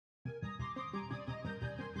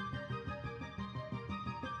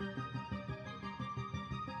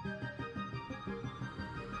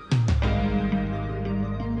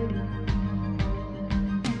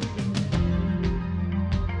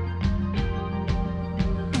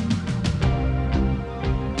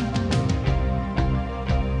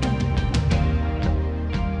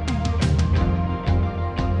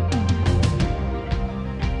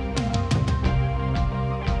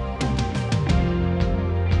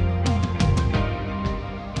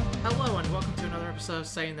show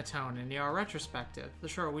setting the tone in our retrospective, the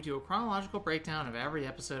show where we do a chronological breakdown of every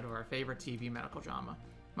episode of our favorite TV medical drama.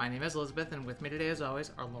 My name is Elizabeth, and with me today, as always,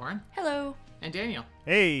 are Lauren. Hello. And Daniel.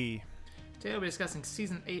 Hey. Today we'll be discussing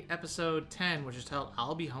Season 8, Episode 10, which is titled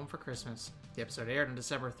I'll Be Home for Christmas. The episode aired on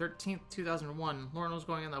December 13th, 2001. Lauren was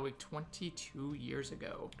going on that week 22 years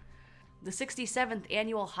ago. The 67th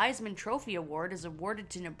Annual Heisman Trophy Award is awarded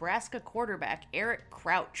to Nebraska quarterback Eric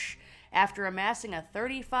Crouch. After amassing a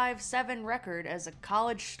 35-7 record as a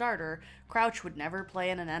college starter, Crouch would never play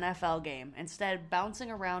in an NFL game, instead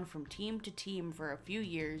bouncing around from team to team for a few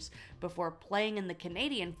years before playing in the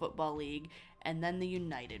Canadian Football League and then the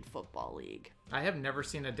United Football League. I have never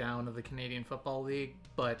seen a down of the Canadian Football League,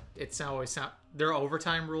 but it's always their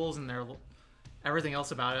overtime rules and their everything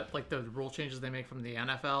else about it, like the rule changes they make from the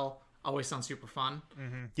NFL, always sound super fun.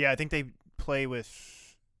 Mm-hmm. Yeah, I think they play with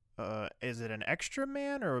is it an extra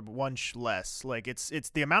man or one less? Like it's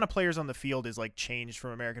the amount of players on the field is like changed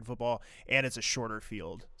from American football, and it's a shorter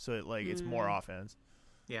field, so it's more offense.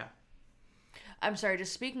 Yeah. I'm sorry,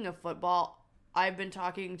 just speaking of football, I've been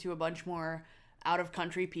talking to a bunch more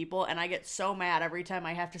out-of-country people, and I get so mad every time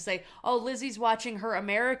I have to say, oh, Lizzie's watching her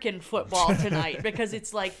American football tonight, because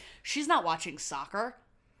it's like, she's not watching soccer.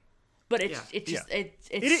 But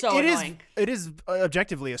it's so annoying. It is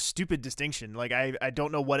objectively a stupid distinction. Like I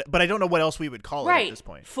don't know what else we would call it at this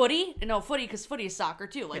point. Footy, because footy is soccer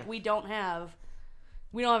too. Like we don't have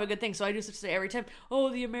a good thing. So I just have to say every time, oh,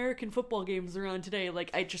 the American football games are on today.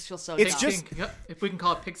 Like I just feel so. It's dumb. just if we can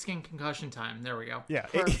call it pigskin concussion time. There we go. Yeah,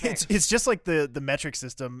 it's just like the metric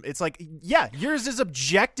system. It's like yours is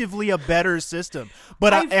objectively a better system.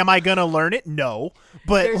 But am I gonna learn it? No.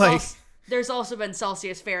 But there's also been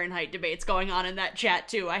Celsius Fahrenheit debates going on in that chat,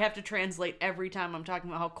 too. I have to translate every time I'm talking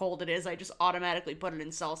about how cold it is. I just automatically put it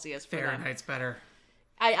in Celsius for Fahrenheit's them. better.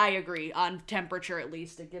 I agree. On temperature, at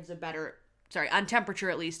least, it gives a better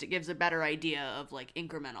idea of, like,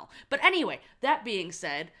 incremental. But anyway, that being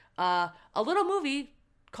said, a little movie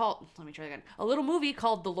called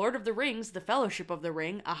The Lord of the Rings, The Fellowship of the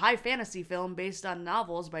Ring, a high fantasy film based on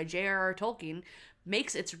novels by J.R.R. Tolkien,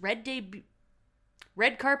 makes its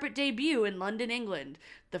red carpet debut in London, England.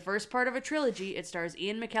 The first part of a trilogy, it stars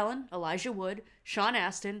Ian McKellen, Elijah Wood, Sean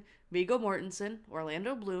Astin, Viggo Mortensen,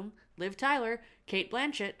 Orlando Bloom, Liv Tyler, Cate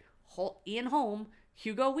Blanchett, Ian Holm,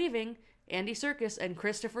 Hugo Weaving, Andy Serkis, and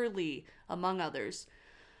Christopher Lee, among others.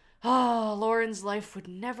 Lauren's life would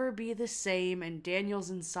never be the same, and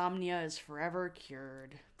Daniel's insomnia is forever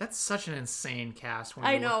cured. That's such an insane cast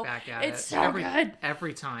when you look back at it. It's so good.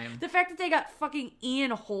 Every time. The fact that they got fucking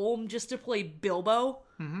Ian Holm just to play Bilbo.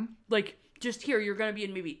 Mm-hmm. Like, just here, you're going to be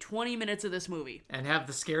in maybe 20 minutes of this movie. And have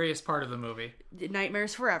the scariest part of the movie.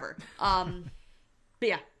 Nightmares forever. But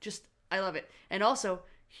yeah, I love it. And also,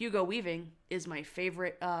 Hugo Weaving is my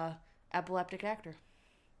favorite epileptic actor.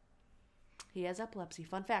 He has epilepsy.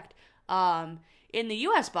 Fun fact. In the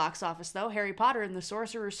U.S. box office, though, Harry Potter and the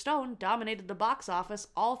Sorcerer's Stone dominated the box office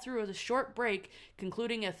all through a short break,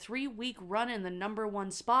 concluding a 3-week run in the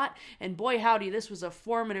 #1 spot. And boy, howdy, this was a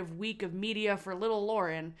formative week of media for little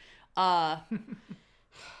Lauren.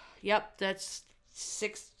 Yep, that's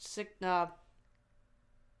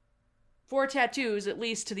 4 tattoos, at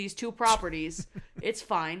least, to these 2 properties. It's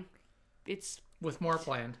fine. It's... With more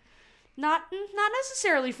planned. Not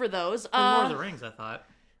necessarily for those. For Lord of the Rings, I thought.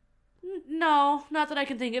 No, not that I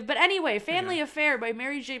can think of. But anyway, Family Affair by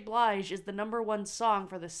Mary J. Blige is the #1 song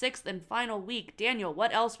for the 6th and final week. Daniel,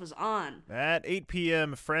 what else was on? At 8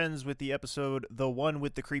 p.m., Friends with the episode The One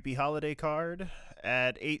with the Creepy Holiday Card.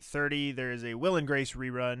 At 8:30, there is a Will and Grace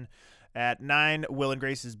rerun. At 9, Will and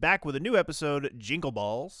Grace is back with a new episode, Jingle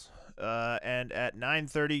Balls. And at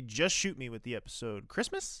 9:30, Just Shoot Me with the episode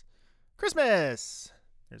Christmas.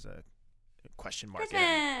 There's a question mark,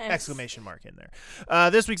 exclamation mark in there.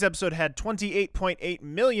 This week's episode had 28.8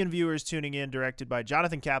 million viewers tuning in, directed by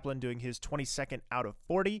Jonathan Kaplan, doing his 22nd out of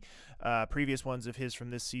 40. Previous ones of his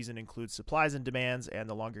from this season include Supplies and Demands and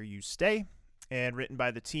The Longer You Stay. And written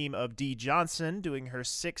by the team of Dee Johnson, doing her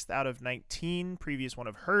 6th out of 19. Previous one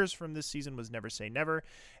of hers from this season was Never Say Never.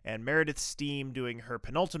 And Meredith Steam doing her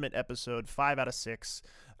penultimate episode, 5 out of 6.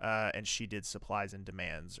 And she did Supplies and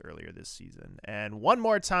Demands earlier this season. And one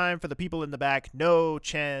more time for the people in the back, no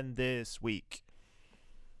Chen this week.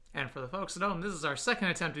 And for the folks at home, this is our second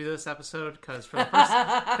attempt to do this episode because for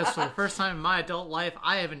the first time in my adult life,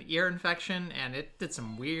 I have an ear infection and it did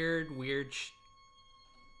some weird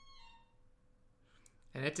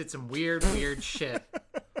shit.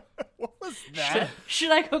 What was that?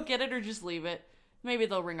 Should I go get it or just leave it? Maybe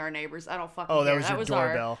they'll ring our neighbors. I don't fucking care. Oh, that was your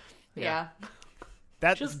doorbell. Yeah.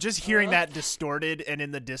 That just hearing that distorted and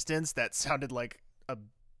in the distance, that sounded like a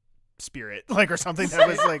spirit, like, or something that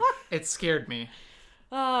was like. It scared me.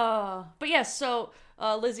 But yes, so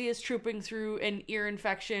Lizzie is trooping through an ear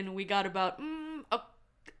infection. We got about a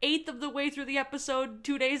eighth of the way through the episode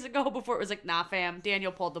 2 days ago before it was like, nah, fam.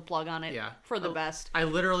 Daniel pulled the plug on it. Yeah. For the best. I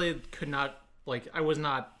literally could not, like, I was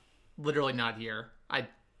not, literally not here. I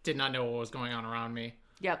did not know what was going on around me.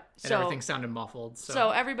 Yep. And everything sounded muffled. So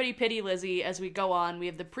everybody pity Lizzie as we go on. We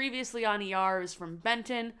have the previously on ERs from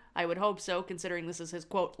Benton. I would hope so, considering this is his,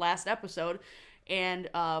 quote, last episode. And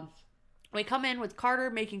we come in with Carter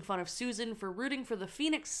making fun of Susan for rooting for the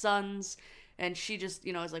Phoenix Suns. And she just,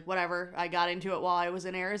 is like, whatever. I got into it while I was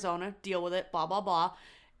in Arizona. Deal with it. Blah, blah, blah.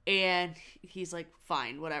 And he's like,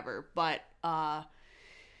 fine, whatever. But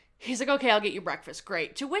he's like, okay, I'll get you breakfast.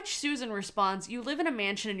 Great. To which Susan responds, you live in a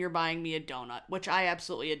mansion and you're buying me a donut, which I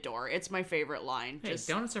absolutely adore. It's my favorite line. Hey,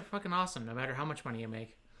 donuts are fucking awesome, no matter how much money you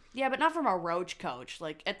make. Yeah, but not from a roach coach.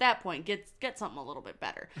 Like, at that point, get something a little bit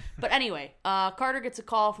better. But anyway, Carter gets a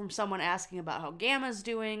call from someone asking about how Gamma's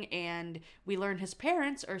doing, and we learn his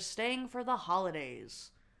parents are staying for the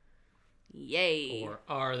holidays. Yay. Or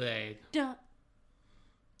are they? Dun,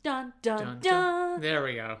 dun, dun, dun. There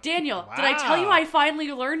we go. Daniel, Wow. did I tell you I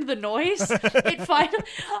finally learned the noise?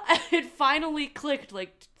 It finally clicked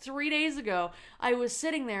like 3 days ago. I was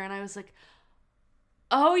sitting there and I was like,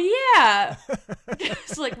 oh yeah.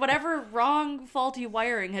 It's like whatever wrong, faulty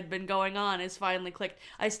wiring had been going on is finally clicked.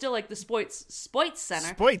 I still like the sports center.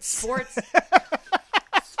 Sports.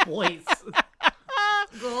 Spoits.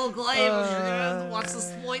 Go watch the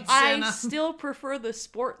Spoits I Center. still prefer the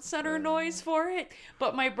sports center noise for it,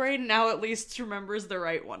 but my brain now at least remembers the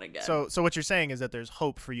right one again. So what you're saying is that there's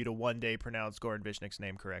hope for you to one day pronounce Goran Vishnik's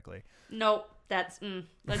name correctly. Nope, that's Never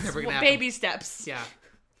gonna baby happen. steps. Yeah.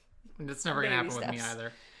 It's never going to happen with me steps.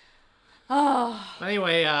 either. Oh.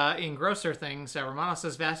 Anyway, in grosser things, Romano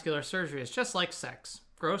says vascular surgery is just like sex.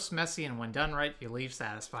 Gross, messy, and when done right, you leave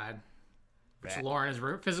satisfied. Which Right. Lauren is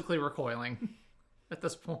physically recoiling at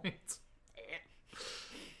this point.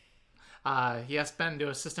 He asked Ben to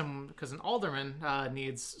assist him because an alderman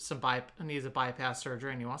needs a bypass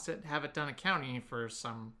surgery, and he wants to have it done at county for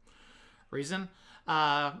some reason.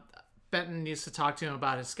 Benton needs to talk to him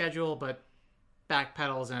about his schedule, but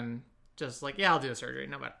backpedals and just like, yeah, I'll do the surgery,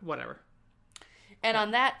 no matter whatever. And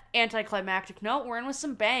on that anticlimactic note, we're in with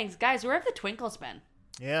some bangs. Guys, where have the twinkles been?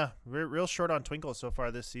 Yeah, we're real short on twinkles so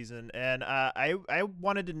far this season, and I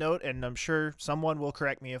wanted to note, and I'm sure someone will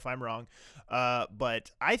correct me if I'm wrong,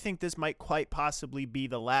 but I think this might quite possibly be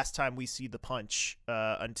the last time we see the Punch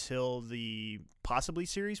until the possibly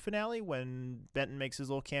series finale when Benton makes his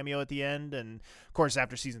little cameo at the end, and of course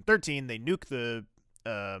after season 13 they nuke the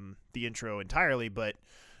intro entirely, but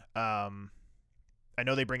I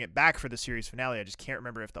know they bring it back for the series finale. I just can't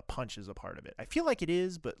remember if the Punch is a part of it. I feel like it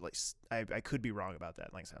is, but like I could be wrong about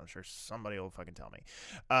that. Like I said, I'm sure somebody will fucking tell me.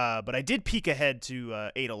 But I did peek ahead to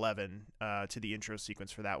 8/11 to the intro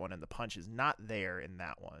sequence for that one, and the Punch is not there in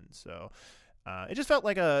that one. So it just felt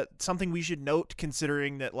like something we should note,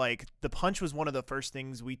 considering that like the Punch was one of the first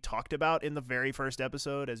things we talked about in the very first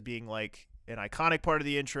episode as being like an iconic part of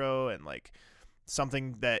the intro and like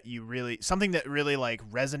something that really like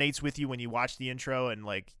resonates with you when you watch the intro and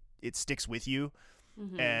like it sticks with you.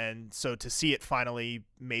 Mm-hmm. And so to see it finally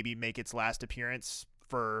maybe make its last appearance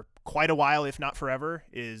for quite a while, if not forever,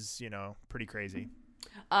 is, pretty crazy.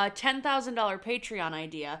 $10,000 Patreon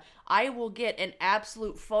idea. I will get an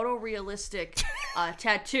absolute photorealistic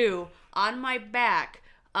tattoo on my back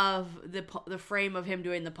of the frame of him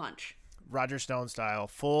doing the Punch. Roger Stone style,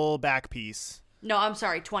 full back piece. No, I'm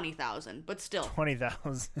sorry, 20,000, but still.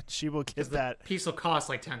 20,000. She will get that. Piece will cost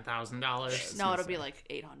like $10,000. No, it'll be like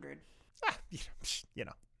 800.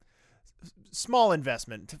 Small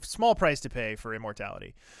investment, small price to pay for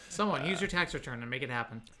immortality. Someone use your tax return and make it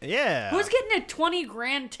happen. Yeah. Who's getting a 20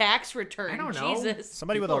 grand tax return? I don't know. Jesus.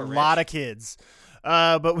 Somebody People with a are lot rich. of kids.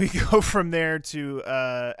 But we go from there to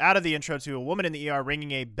out of the intro to a woman in the ER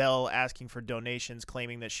ringing a bell asking for donations,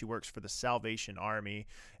 claiming that she works for the Salvation Army.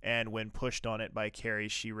 And when pushed on it by Carrie,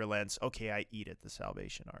 she relents, okay, I eat at the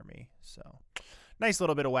Salvation Army. So nice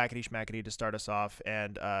little bit of whackety schmackety to start us off.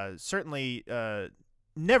 And certainly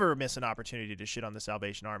never miss an opportunity to shit on the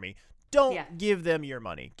Salvation Army. Don't give them your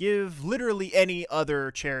money. Give literally any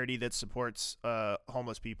other charity that supports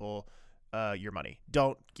homeless people your money.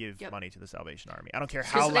 Don't give money to the Salvation Army. I don't care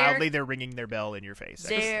how loudly they're ringing their bell in your face.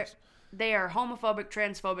 They are homophobic,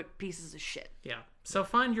 transphobic pieces of shit. Yeah. So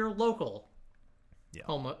find your local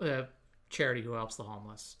charity who helps the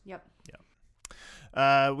homeless. Yep.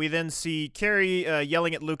 We then see Carrie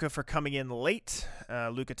yelling at Luca for coming in late.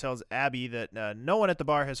 Luca tells Abby that no one at the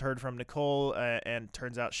bar has heard from Nicole, and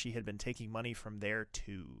turns out she had been taking money from there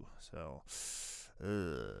too. So,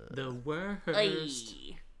 The worst.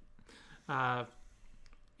 Ay.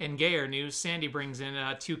 In gayer news, Sandy brings in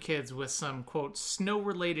 2 kids with some, quote,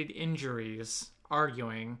 snow-related injuries,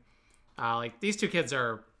 arguing. These 2 kids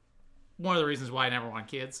are one of the reasons why I never want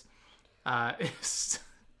kids.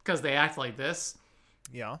 Because they act like this.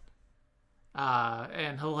 yeah.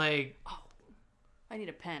 And he'll like... I need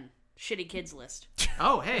a pen. Shitty kids list.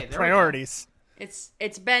 Oh, hey, there Priorities. It's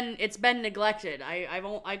been neglected. I've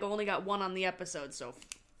only got one on the episode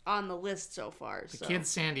on the list so far. The kids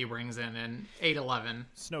Sandy brings in 8-11,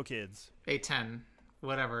 Snow Kids. 8-10,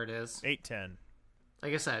 whatever it is. 8-10.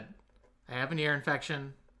 Like I said, I have an ear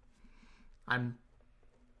infection. I'm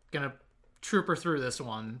gonna trooper through this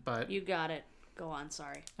one, but You got it. Go on,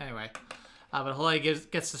 sorry. anyway. But Hawaii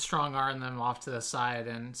gets the strong arm them off to the side,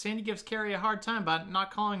 and Sandy gives Carrie a hard time about not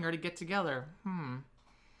calling her to get together.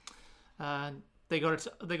 They go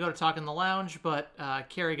to talk in the lounge, but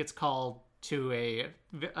Carrie gets called to a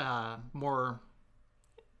more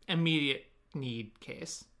immediate need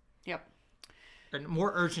case, Yep. a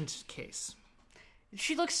more urgent case.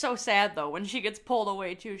 She looks so sad though when she gets pulled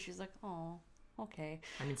away too. She's like, "Oh, okay."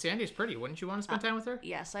 I mean, Sandy's pretty. Wouldn't you want to spend time with her?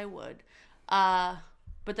 Yes, I would.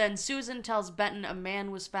 But then Susan tells Benton a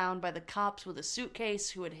man was found by the cops with a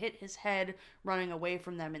suitcase who had hit his head running away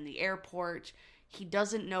from them in the airport. He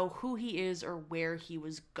doesn't know who he is or where he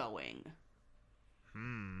was going.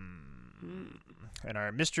 And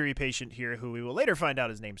our mystery patient here, who we will later find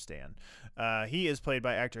out his name's Stan. He is played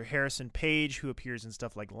by actor Harrison Page, who appears in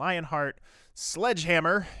stuff like Lionheart,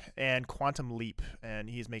 Sledgehammer, and Quantum Leap. And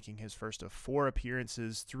he's making his first of 4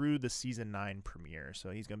 appearances through the season 9 premiere.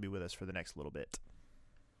 So he's going to be with us for the next little bit.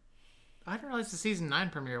 I didn't realize the season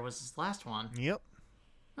 9 premiere was his last one. Yep.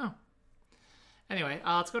 Oh. Anyway,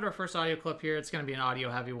 let's go to our first audio clip here. It's going to be an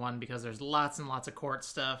audio-heavy one because there's lots and lots of court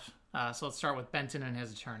stuff. So let's start with Benton and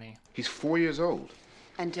his attorney. He's 4 years old.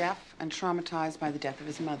 And deaf and traumatized by the death of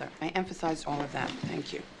his mother. I emphasized all of that.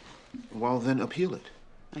 Thank you. Well, then appeal it.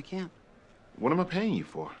 I can't. What am I paying you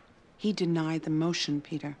for? He denied the motion,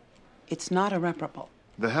 Peter. It's not irreparable.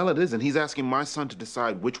 The hell it isn't. He's asking my son to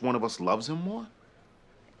decide which one of us loves him more?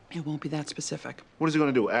 It won't be that specific. What is he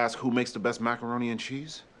going to do, ask who makes the best macaroni and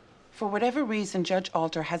cheese? For whatever reason, Judge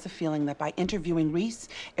Alter has a feeling that by interviewing Reese,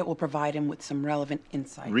 it will provide him with some relevant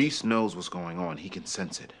insight. Reese knows what's going on. He can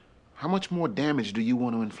sense it. How much more damage do you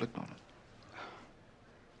want to inflict on him?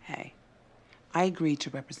 Hey, I agreed to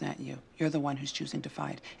represent you. You're the one who's choosing to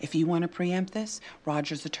fight. If you want to preempt this,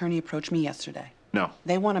 Roger's attorney approached me yesterday. No.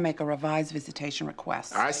 They want to make a revised visitation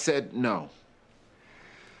request. I said no.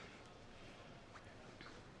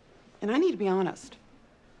 And I need to be honest.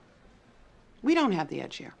 We don't have the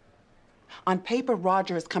edge here. On paper,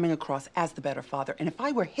 Roger is coming across as the better father, and if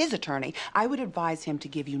I were his attorney, I would advise him to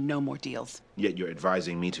give you no more deals. Yet you're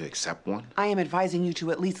advising me to accept one? I am advising you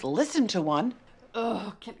to at least listen to one.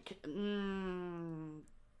 Ugh,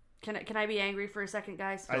 can I be angry for a second,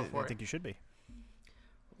 guys? I think you should be.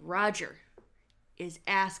 Roger is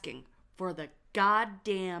asking for the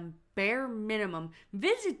goddamn bare minimum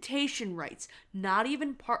visitation rights, not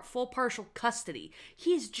even full partial custody.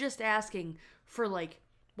 He's just asking for, like,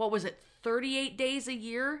 what was it, 38 days a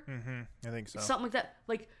year? I think so. Something like that.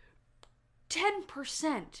 Like,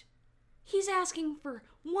 10%. He's asking for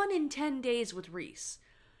 1 in 10 days with Reese.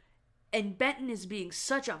 And Benton is being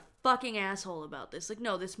such a fucking asshole about this. Like,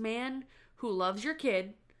 no, this man who loves your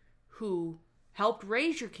kid, who helped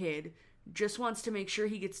raise your kid, just wants to make sure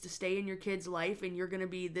he gets to stay in your kid's life, and you're going to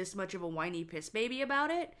be this much of a whiny piss baby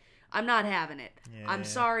about it? I'm not having it. Yeah. I'm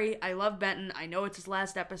sorry. I love Benton. I know it's his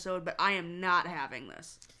last episode, but I am not having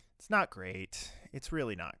this. It's not great. It's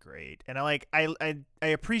really not great. And I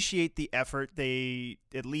appreciate the effort they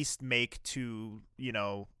at least make to, you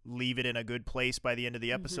know, leave it in a good place by the end of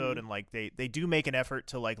the episode. And like they do make an effort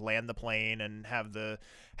to like land the plane and have the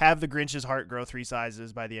Grinch's heart grow 3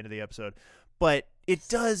 sizes by the end of the episode. But it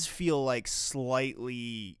does feel like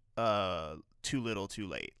slightly too little too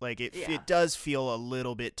late. Like it does feel a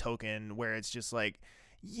little bit token where it's just like,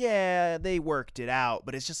 yeah, they worked it out,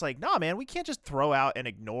 but it's just like, nah, man, we can't just throw out and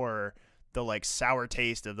ignore the like sour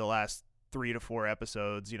taste of the last 3 to 4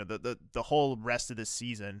 episodes, you know, the whole rest of this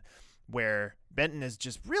season where Benton has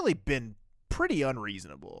just really been pretty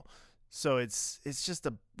unreasonable. So it's just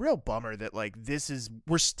a real bummer that like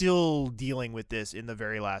we're still dealing with this in the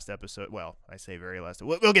very last episode. Well, I say very last.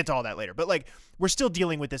 We'll get to all that later, but like we're still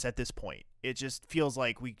dealing with this at this point. It just feels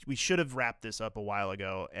like we should have wrapped this up a while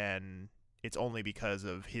ago, and it's only because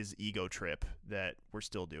of his ego trip that we're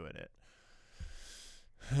still doing it.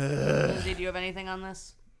 Lindsay, do you have anything on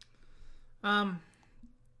this?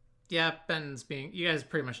 Yeah, Benton's you guys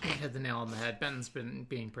pretty much hit the nail on the head. Benton's been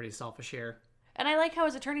being pretty selfish here. And I like how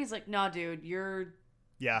his attorney's like, "No, dude, you're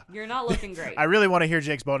not looking great." I really want to hear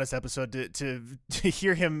Jake's bonus episode to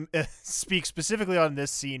hear him speak specifically on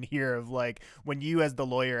this scene here of like when you as the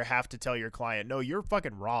lawyer have to tell your client, no, you're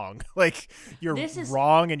fucking wrong. Like you're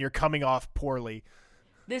wrong and you're coming off poorly.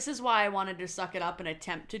 This is why I wanted to suck it up and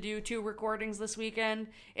attempt to do 2 recordings this weekend.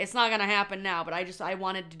 It's not going to happen now, but I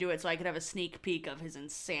wanted to do it so I could have a sneak peek of his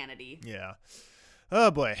insanity. Yeah. Oh,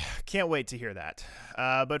 boy. Can't wait to hear that.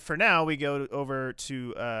 But for now, we go over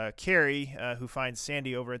to Carrie, who finds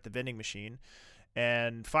Sandy over at the vending machine.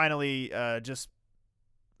 And finally just,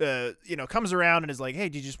 comes around and is like, hey,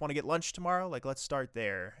 do you just want to get lunch tomorrow? Like, let's start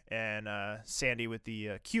there. And Sandy with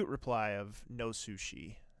the cute reply of no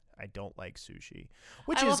sushi. I don't like sushi.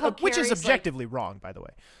 Which is objectively wrong, by the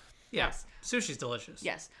way. Yes. Sushi's delicious.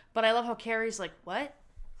 Yes. But I love how Carrie's like, what?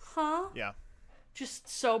 Huh? Yeah. Just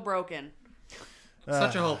so broken.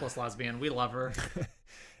 Such a hopeless lesbian. We love her.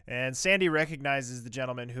 And Sandy recognizes the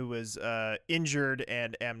gentleman who was injured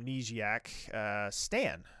and amnesiac,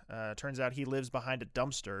 Stan. Turns out he lives behind a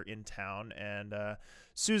dumpster in town, and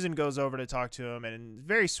Susan goes over to talk to him, and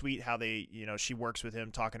very sweet how she works with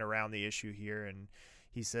him, talking around the issue here, and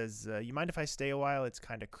he says, you mind if I stay a while? It's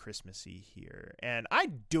kind of Christmassy here. And I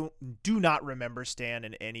do not remember Stan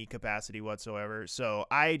in any capacity whatsoever. So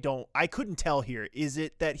I couldn't tell here. Is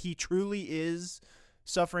it that he truly is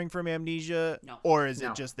suffering from amnesia? No. Or is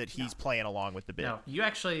it just that he's playing along with the bit? No, you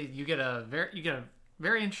get a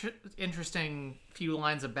very interesting few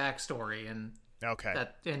lines of backstory in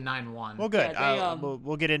 9-1. Well, good. Yeah,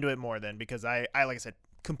 we'll get into it more then, because I like I said,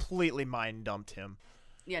 completely mind dumped him.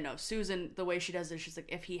 Yeah, no, Susan, the way she does it, she's like,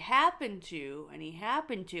 if he happened to,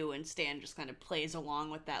 and Stan just kind of plays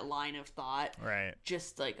along with that line of thought. Right.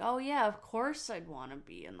 Just like, oh yeah, of course I'd want to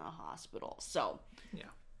be in the hospital. So. Yeah.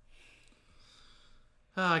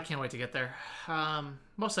 I can't wait to get there.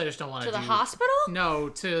 Mostly I just don't want to the hospital? No,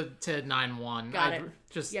 to 9-1. Got it.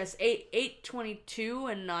 Yes,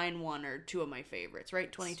 8/22 and 9/1 are 2 of my favorites,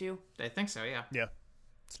 right? 22? I think so, yeah. Yeah.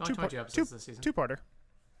 It's only 22 episodes this season. 2-parter.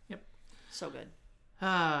 Yep. So good. All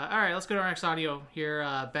right, let's go to our next audio here.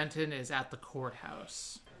 Benton is at the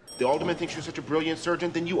courthouse. The alderman thinks you're such a brilliant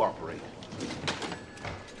surgeon, then you operate.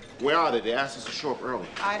 Where are they? They asked us to show up early.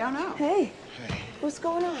 I don't know. Hey, what's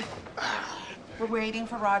going on? We're waiting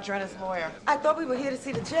for Roger and his lawyer. I thought we were here to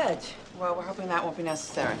see the judge. Well, we're hoping that won't be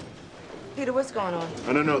necessary. Peter, what's going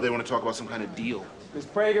on? No, they want to talk about some kind of deal. Ms.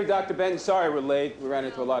 Prager, Dr. Benton, sorry we're late. We ran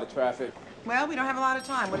into a lot of traffic. Well, we don't have a lot of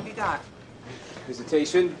time. What have you got?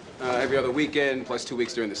 Visitation, every other weekend, plus 2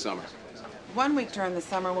 weeks during the summer. 1 week during the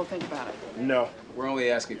summer, we'll think about it. No. We're only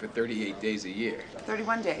asking for 38 days a year.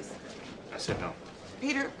 31 days. I said no.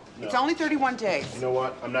 Peter, it's only 31 days. You know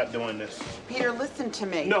what? I'm not doing this. Peter, listen to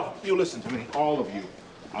me. No, you listen to me, all of you.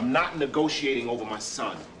 I'm not negotiating over my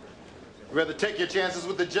son. You rather take your chances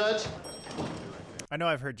with the judge? I know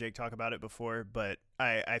I've heard Jake talk about it before, but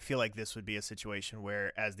I feel like this would be a situation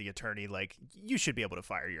where, as the attorney, like, you should be able to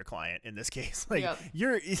fire your client in this case. Like, Yep.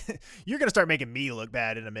 you're gonna start making me look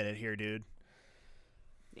bad in a minute here, dude.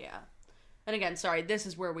 Yeah. And again, sorry, this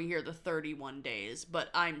is where we hear the 31 days, but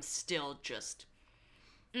I'm still just...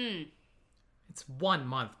 It's 1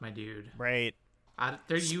 month, my dude. Right.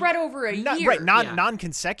 Spread over a year. Right,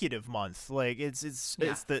 non-consecutive month. Like, it's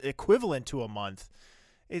the equivalent to a month.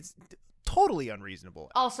 It's totally unreasonable.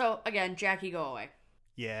 Also, again, Jackie, go away.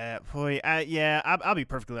 Yeah, boy. I'll be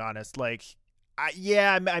perfectly honest. Like,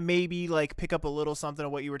 I maybe like pick up a little something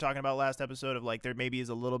of what you were talking about last episode of like there maybe is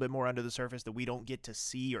a little bit more under the surface that we don't get to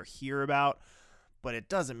see or hear about, but it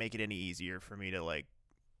doesn't make it any easier for me to like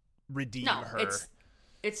redeem her.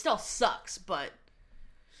 It still sucks, but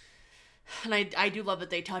and I do love that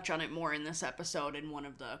they touch on it more in this episode in one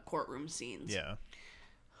of the courtroom scenes. Yeah.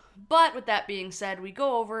 But with that being said, we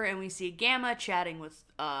go over and we see Gamma chatting with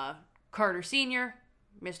Carter Sr.,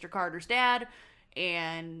 Mr. Carter's dad,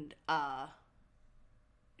 and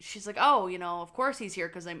she's like, oh, of course he's here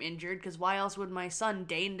because I'm injured, because why else would my son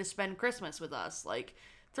deign to spend Christmas with us? Like,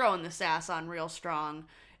 throwing the sass on real strong.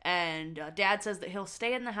 And Dad says that he'll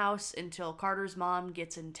stay in the house until Carter's mom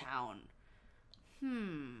gets in town.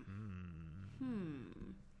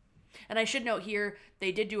 And I should note here,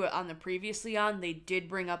 they did do it on the previously on. They did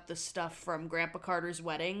bring up the stuff from Grandpa Carter's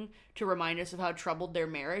wedding to remind us of how troubled their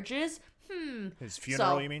marriage is. His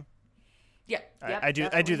funeral, you mean? Yeah, I do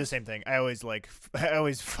definitely. the same thing. I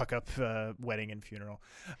always fuck up wedding and funeral.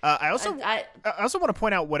 I also want to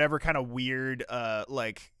point out whatever kind of weird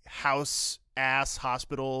like house ass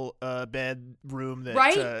hospital bedroom that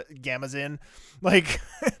Right? Gamma's in. Like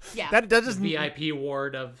Yeah. that just VIP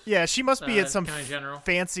ward of yeah, she must be at some County General.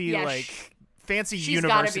 fancy Yeah, fancy she's gotta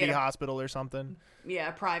be university at a- hospital or something. Yeah,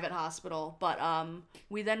 a private hospital. But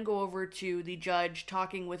we then go over to the judge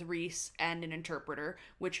talking with Reese and an interpreter,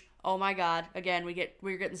 which, oh my god, again,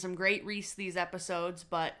 we're getting some great Reese these episodes,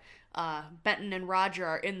 but Benton and Roger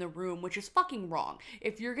are in the room, which is fucking wrong.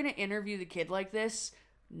 If you're gonna interview the kid like this,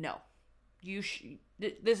 no.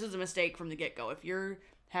 This is a mistake from the get-go. If you're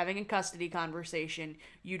having a custody conversation,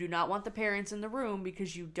 you do not want the parents in the room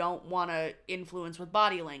because you don't want to influence with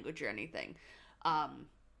body language or anything.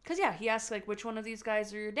 Because, yeah, he asks, like, which one of these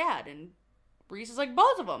guys are your dad? And Reese is like,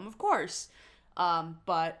 both of them, of course.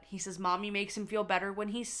 But he says Mommy makes him feel better when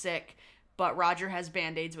he's sick, but Roger has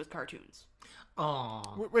Band-Aids with cartoons. Aw.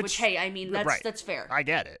 Which, hey, I mean, that's fair. I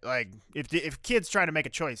get it. Like, if kid's trying to make a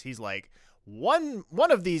choice, he's like, one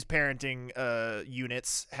of these parenting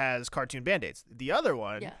units has cartoon Band-Aids. The other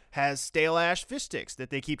one has stale ash fish sticks that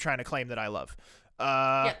they keep trying to claim that I love.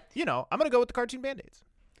 You know, I'm going to go with the cartoon Band-Aids.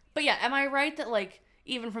 But yeah, am I right that, like,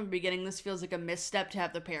 even from the beginning, this feels like a misstep to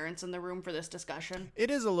have the parents in the room for this discussion?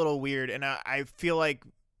 It is a little weird, and I feel like,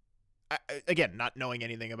 again, not knowing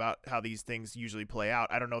anything about how these things usually play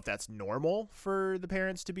out, I don't know if that's normal for the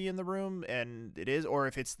parents to be in the room, and it is, or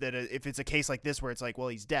if it's a case like this where it's like, well,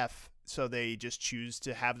 he's deaf, so they just choose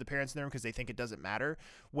to have the parents in the room because they think it doesn't matter,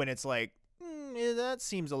 when it's like, that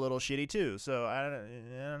seems a little shitty too, so I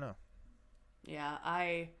don't know. Yeah,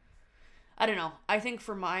 I don't know. I think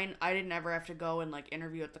for mine, I didn't ever have to go and, like,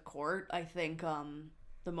 interview at the court. I think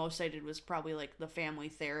the most I did was probably, like, the family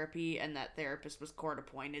therapy, and that therapist was court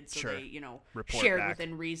appointed, so Sure. they, you know, Report shared back.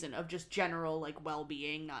 within reason of just general, like,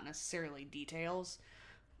 well-being, not necessarily details.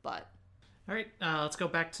 But All right, let's go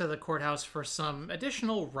back to the courthouse for some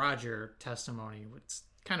additional Roger testimony. It's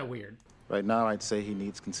kind of weird. Right now, I'd say he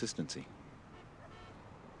needs consistency.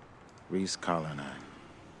 Reese, Carla, and I.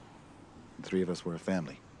 The three of us were a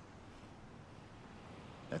family.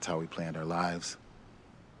 That's how we planned our lives.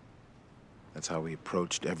 That's how we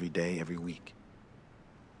approached every day, every week.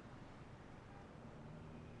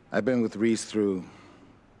 I've been with Reese through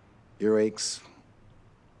earaches,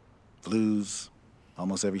 flus,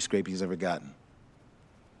 almost every scrape he's ever gotten.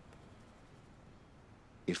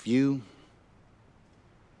 If you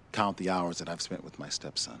count the hours that I've spent with my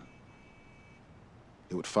stepson,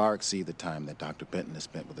 it would far exceed the time that Dr. Benton has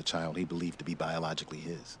spent with a child he believed to be biologically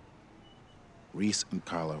his. Reese and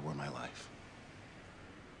Carla were my life.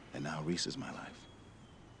 And now Reese is my life.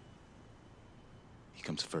 He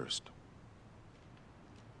comes first.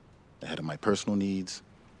 Ahead of my personal needs,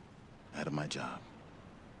 ahead of my job.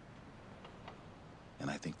 And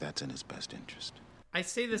I think that's in his best interest. I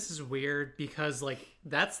say this is weird because, like,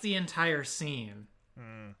 that's the entire scene.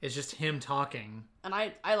 It's just him talking. and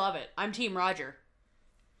I love it. I'm Team Roger.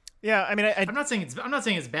 Yeah, I mean, I'm not saying it's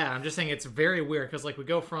bad. I'm just saying it's very weird because, like, we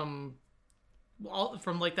go from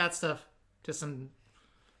like that stuff to some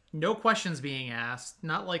no questions being asked,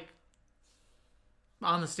 not like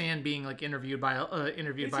on the stand being like interviewed by a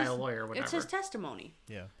lawyer or whatever. It's his testimony.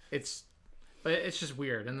 yeah. But it's just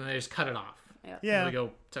weird, and then they just cut it off. Yeah. Yeah. And we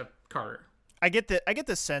go to Carter. I get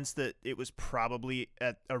the sense that it was probably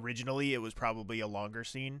originally a longer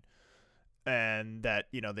scene, and that,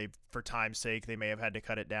 you know, they, for time's sake, they may have had to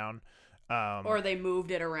cut it down, Or they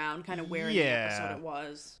moved it around, kind of where in the episode it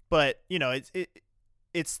was. But, you know,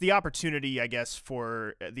 it's the opportunity, I guess,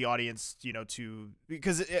 for the audience, you know,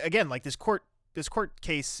 because again, like this court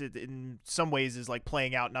case in some ways is like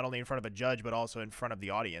playing out not only in front of a judge but also in front of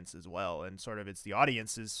the audience as well, and sort of it's the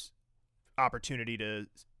audience's opportunity to,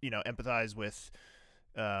 you know, empathize with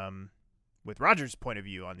Roger's point of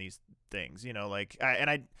view on these things, you know, like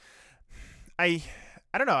I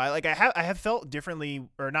don't know, I have felt differently,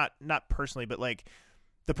 or not personally, but like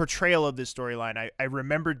the portrayal of this storyline, I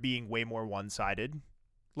remembered being way more one-sided.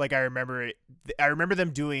 Like I remember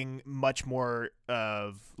them doing much more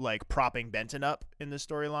of like propping Benton up in the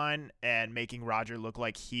storyline and making Roger look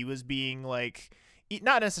like he was being like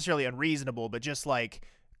not necessarily unreasonable, but just like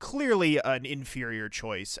clearly an inferior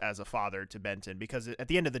choice as a father to Benton, because at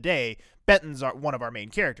the end of the day, Benton's one of our main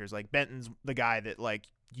characters. Like Benton's the guy that like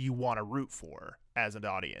you want to root for as an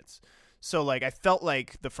audience. So like I felt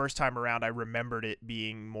like the first time around I remembered it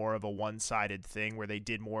being more of a one-sided thing where they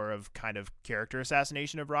did more of kind of character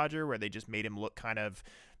assassination of Roger, where they just made him look kind of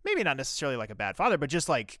maybe not necessarily like a bad father, but just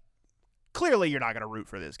like clearly you're not going to root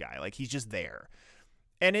for this guy. Like he's just there.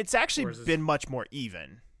 And it's actually been much more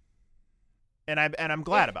even. And I'm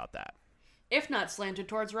glad about that. If not slanted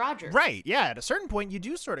towards Roger. Right, yeah. At a certain point, you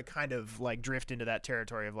do sort of kind of like drift into that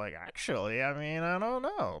territory of like, actually, I mean, I don't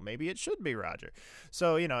know. Maybe it should be Roger.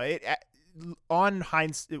 So, you know,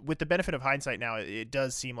 with the benefit of hindsight now, it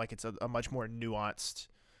does seem like it's a much more nuanced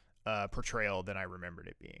portrayal than I remembered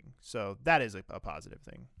it being. So that is a positive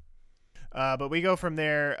thing. But we go from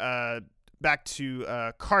there back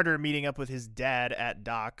to Carter meeting up with his dad at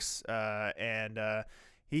Doc's, and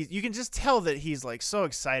you can just tell that he's like so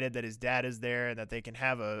excited that his dad is there and that they can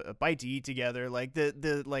have a bite to eat together. Like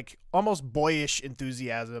the like almost boyish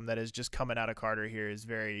enthusiasm that is just coming out of Carter here is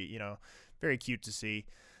very, you know, very cute to see.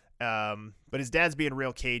 But his dad's being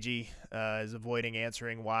real cagey, is avoiding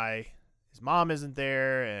answering why his mom isn't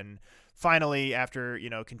there. And finally, after, you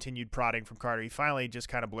know, continued prodding from Carter, he finally just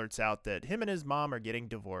kind of blurts out that him and his mom are getting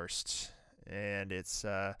divorced. And it's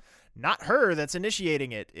not her that's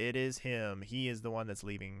initiating it. It is him. He is the one that's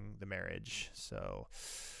leaving the marriage. So,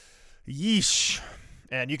 yeesh.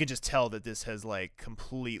 And you can just tell that this has, like,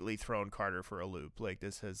 completely thrown Carter for a loop. Like,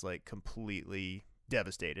 this has, like, completely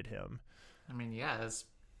devastated him. I mean, yeah, his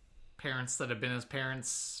parents that have been his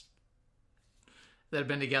parents that have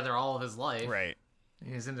been together all of his life. Right.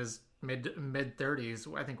 He's in his mid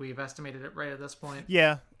 30s. I think we've estimated it right at this point.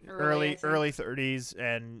 Yeah. Early 30s,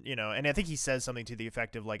 and you know, and I think he says something to the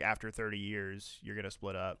effect of like, after 30 years you're gonna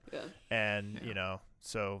split up. Yeah. And you know,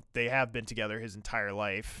 so they have been together his entire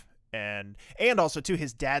life, and also too,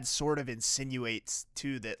 his dad sort of insinuates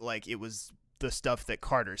too that like it was the stuff that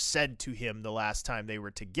Carter said to him the last time they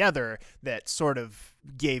were together that sort of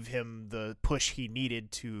gave him the push he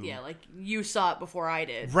needed to. Yeah, like, you saw it before I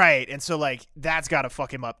did. Right. And so, like, that's got to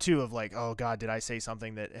fuck him up, too, of like, oh, God, did I say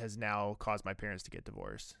something that has now caused my parents to get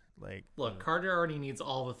divorced? Like, look, Carter already needs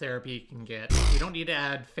all the therapy he can get. We don't need to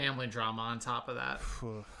add family drama on top of that.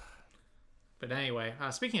 But anyway,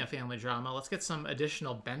 speaking of family drama, let's get some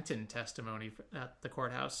additional Benton testimony at the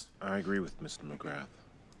courthouse. I agree with Mr. McGrath.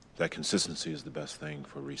 That consistency is the best thing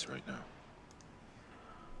for Reese right now.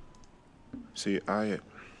 See, I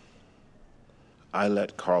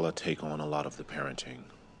let Carla take on a lot of the parenting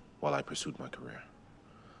while I pursued my career.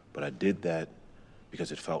 But I did that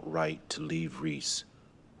because it felt right to leave Reese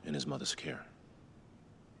in his mother's care.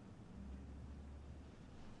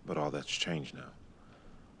 But all that's changed now.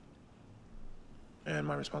 And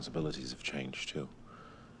my responsibilities have changed too.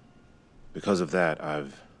 Because of that,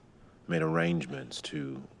 I've made arrangements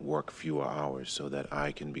to work fewer hours so that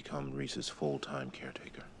I can become Reese's full-time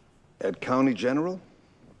caretaker. At County General?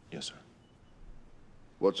 Yes, sir.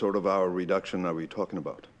 What sort of hour reduction are we talking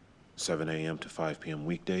about? 7 a.m. to 5 p.m.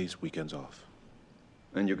 weekdays, weekends off.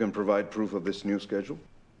 And you can provide proof of this new schedule?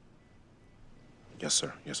 Yes,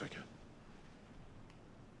 sir. Yes, I can.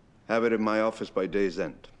 Have it in my office by day's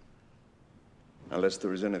end. Unless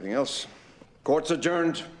there is anything else. Court's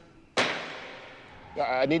adjourned.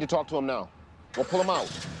 I need to talk to him now. Well, pull him out.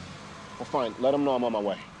 Well, fine. Let him know I'm on my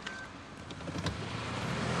way.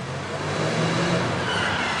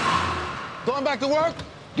 Going back to work?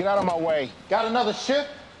 Get out of my way. Got another shift?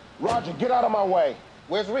 Roger, get out of my way.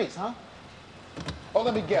 Where's Reese, huh? Oh,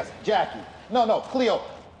 let me guess. Jackie. No, Cleo.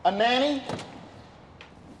 A nanny?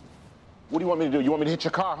 What do you want me to do? You want me to hit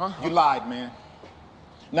your car, huh? You lied, man.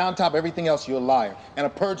 Now on top of everything else, you're a liar. And a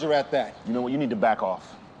perjurer at that. You know what? You need to back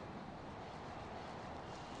off.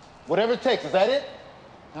 Whatever it takes, is that it?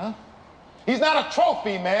 Huh? He's not a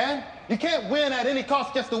trophy, man. You can't win at any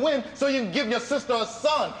cost just to win so you can give your sister a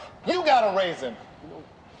son. You gotta raise him.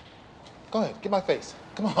 Go ahead, get my face.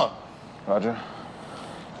 Come on. Roger,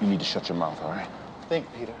 you need to shut your mouth, all right? Think,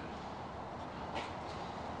 Peter.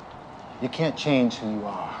 You can't change who you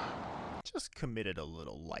are. Just committed a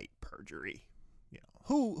little light perjury. You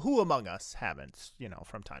know, who among us haven't, you know,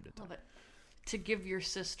 from time to time. Love it. To give your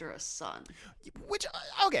sister a son. Which,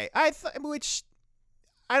 okay, which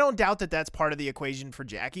I don't doubt that that's part of the equation for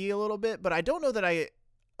Jackie a little bit, but I don't know that I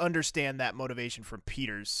understand that motivation from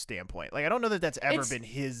Peter's standpoint. Like, I don't know that that's ever been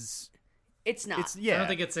his. It's not. I don't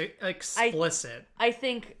think it's explicit. I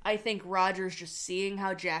think Roger's just seeing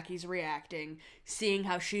how Jackie's reacting, seeing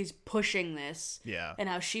how she's pushing this, and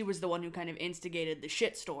how she was the one who kind of instigated the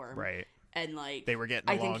shitstorm, right? And like they were getting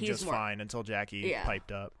along just fine until Jackie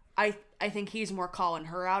piped up. I think he's more calling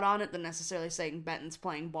her out on it than necessarily saying Benton's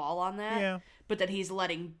playing ball on that. Yeah. But that he's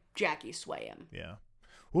letting Jackie sway him. Yeah.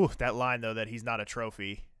 Ooh, that line though, that he's not a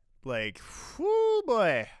trophy. Like, whoo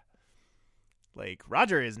boy. Like,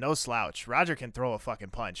 Roger is no slouch. Roger can throw a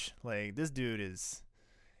fucking punch. Like, this dude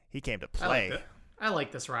he came to play. I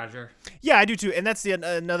like this Roger. Yeah, I do too. And that's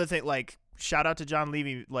another thing, like, shout out to John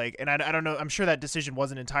Levy. Like, and I don't know, I'm sure that decision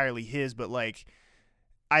wasn't entirely his, but like,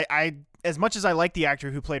 I as much as I like the actor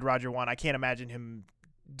who played Roger Wan, I can't imagine him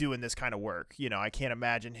doing this kind of work. You know, I can't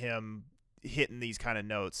imagine him hitting these kind of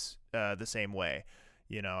notes the same way.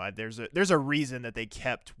 You know, there's a reason that they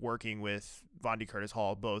kept working with Vondie Curtis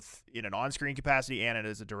Hall, both in an on-screen capacity and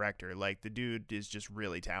as a director. Like, the dude is just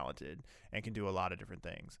really talented and can do a lot of different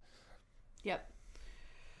things. Yep.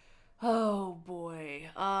 Oh, boy.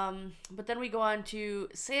 But then we go on to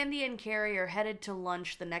Sandy and Carrie are headed to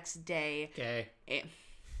lunch the next day. Okay.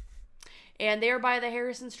 And they were by the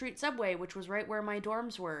Harrison Street subway, which was right where my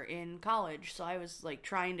dorms were in college. So I was like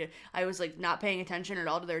not paying attention at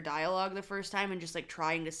all to their dialogue the first time and just like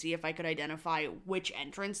trying to see if I could identify which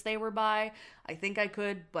entrance they were by. I think I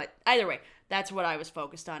could, but either way, that's what I was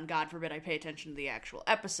focused on. God forbid I pay attention to the actual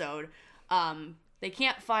episode. They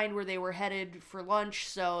can't find where they were headed for lunch,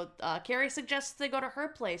 so Carrie suggests they go to her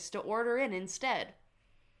place to order in instead.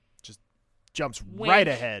 Just jumps Wink. right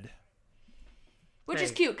ahead. Which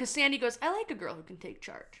is cute, because Sandy goes, I like a girl who can take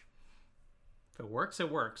charge. If it works, it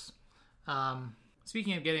works.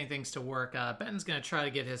 Speaking of getting things to work, Benton's going to try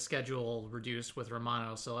to get his schedule reduced with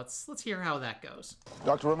Romano, so let's hear how that goes.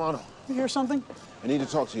 Dr. Romano. You hear something? I need to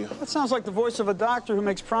talk to you. That sounds like the voice of a doctor who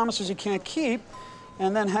makes promises he can't keep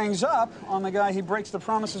and then hangs up on the guy he breaks the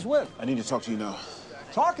promises with. I need to talk to you now.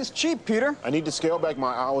 Talk is cheap, Peter. I need to scale back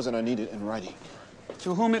my hours, and I need it in writing.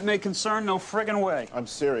 To whom it may concern, no friggin' way. I'm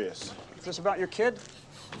serious. Is this about your kid?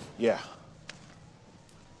 Yeah.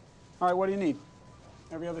 All right, what do you need?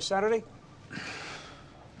 Every other Saturday?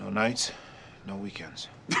 No nights, no weekends.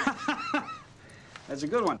 That's a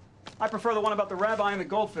good one. I prefer the one about the rabbi and the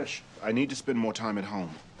goldfish. I need to spend more time at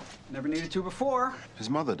home. Never needed to before. His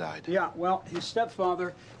mother died. Yeah, well, his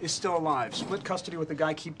stepfather is still alive. Split custody with the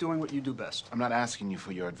guy. Keep doing what you do best. I'm not asking you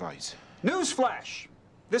for your advice. Newsflash!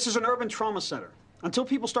 This is an urban trauma center. Until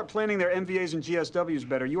people start planning their MVAs and GSWs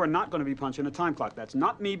better, you are not going to be punching a time clock. That's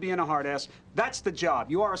not me being a hard ass. That's the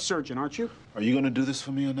job. You are a surgeon, aren't you? Are you going to do this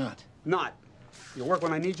for me or not? Not. You work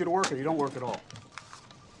when I need you to work, or you don't work at all.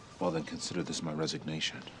 Well, then consider this my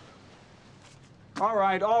resignation. All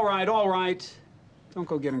right, all right, all right. Don't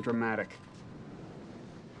go getting dramatic.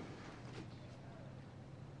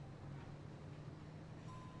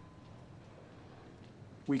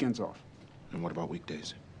 Weekends off. And what about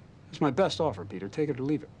weekdays? It's my best offer, Peter. Take it or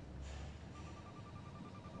leave it.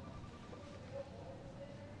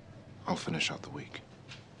 I'll finish out the week.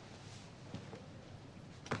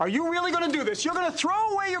 Are you really going to do this? You're going to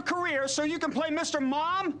throw away your career so you can play Mr.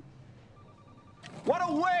 Mom? What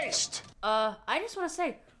a waste! I just want to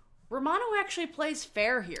say, Romano actually plays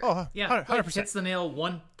fair here. Oh, Yeah, 100%. Hits the nail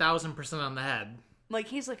 1,000% on the head. Like,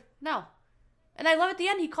 he's like, no. And I love at the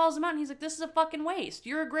end, he calls him out and he's like, this is a fucking waste.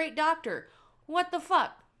 You're a great doctor. What the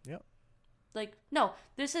fuck? Yep. Like, no,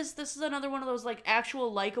 this is another one of those, like,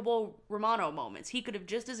 actual likable Romano moments. He could have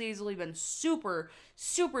just as easily been super,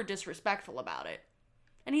 super disrespectful about it.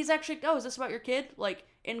 And he's actually, oh, is this about your kid? Like,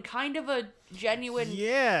 in kind of a genuine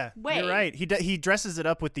way. You're right. He dresses it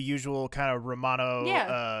up with the usual kind of Romano,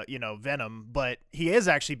 venom, but he is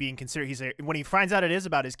actually being considered. He's when he finds out it is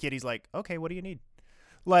about his kid, he's like, okay, what do you need?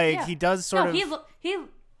 Like, he does sort of.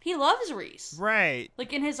 He loves Reese. Right.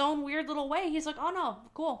 Like, in his own weird little way, he's like, oh, no,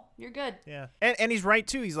 cool, you're good. Yeah. And he's right,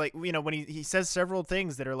 too. He's like, when he says several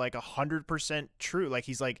things that are, like, 100% true. Like,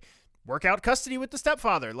 he's like, work out custody with the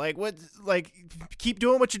stepfather. Like, what? Like, keep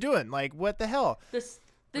doing what you're doing. Like, what the hell? This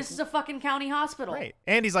is a fucking county hospital. Right.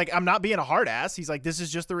 And he's like, I'm not being a hard ass. He's like, this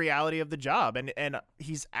is just the reality of the job. And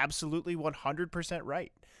he's absolutely 100%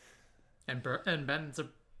 right. And Ben's a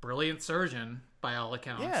brilliant surgeon, by all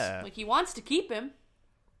accounts. Yeah. Like, he wants to keep him.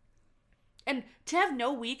 And to have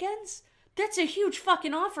no weekends? That's a huge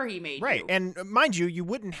fucking offer he made. Right. You. And mind you, you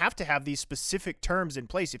wouldn't have to have these specific terms in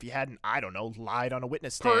place if you hadn't, I don't know, lied on a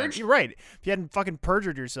witness stand. Purged? You're right. If you hadn't fucking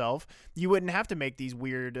perjured yourself, you wouldn't have to make these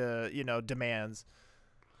weird, demands.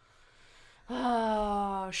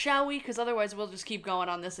 Oh, shall we? Because otherwise we'll just keep going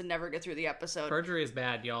on this and never get through the episode. Perjury is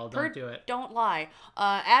bad, y'all. Don't do it. Don't lie.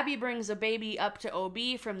 Abby brings a baby up to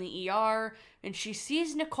OB from the ER, and she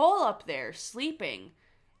sees Nicole up there, sleeping.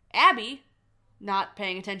 Abby, not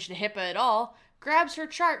paying attention to HIPAA at all, grabs her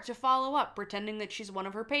chart to follow up, pretending that she's one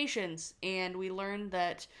of her patients. And we learn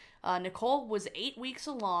that Nicole was 8 weeks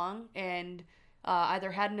along and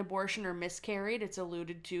either had an abortion or miscarried. It's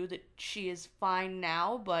alluded to that she is fine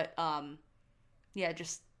now, but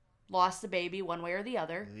just lost the baby one way or the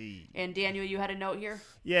other. And Daniel, you had a note here?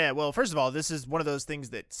 Yeah, well, first of all, this is one of those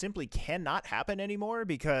things that simply cannot happen anymore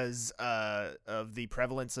because of the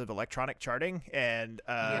prevalence of electronic charting and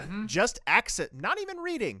just not even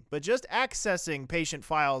reading, but just accessing patient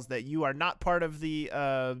files that you are not part of the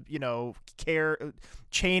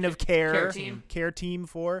chain of care team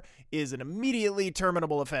for is an immediately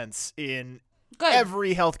terminable offense in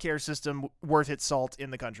every healthcare system worth its salt in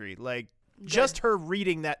the country. Like, just her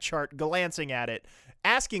reading that chart, glancing at it,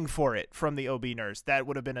 asking for it from the OB nurse, that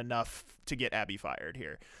would have been enough to get Abby fired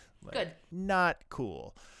here. Like, Good. Not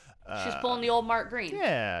cool. She's pulling the old Mark Green.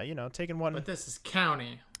 Yeah, taking one. But this is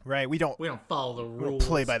county. Right, we don't follow the rules. We don't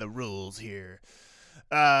play by the rules here.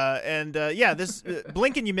 This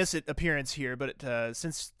blink and you miss it appearance here, but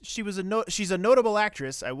since she's a notable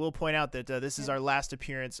actress, I will point out that this is our last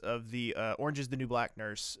appearance of the Orange is the New Black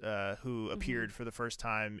nurse who appeared for the first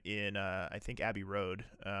time in I think Abbey Road,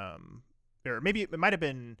 or maybe it might have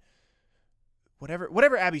been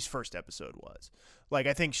whatever Abby's first episode was. Like,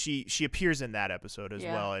 I think she appears in that episode as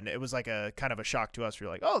well, and it was like a kind of a shock to us. We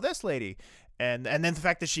were like, oh, this lady. And then the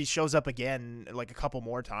fact that she shows up again like a couple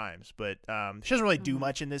more times, but she doesn't really do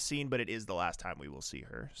much in this scene, but it is the last time we will see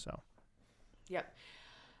her. So, yep.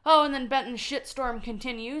 Oh, and then Benton's shitstorm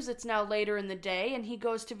continues. It's now later in the day, and he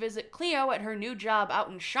goes to visit Cleo at her new job out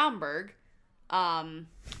in Schaumburg. And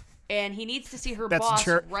he needs to see her boss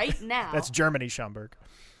right now. That's Germany, Schaumburg.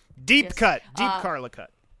 Deep Carla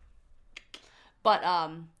cut. But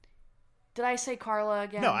did I say Carla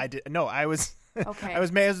again? No, I did. No, I was. Okay. I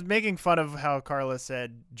was making fun of how Carla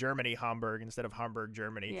said Germany, Hamburg instead of Hamburg,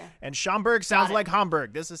 Germany. Yeah. And Schaumburg sounds like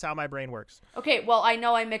Hamburg. This is how my brain works. Okay, well, I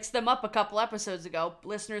know I mixed them up a couple episodes ago.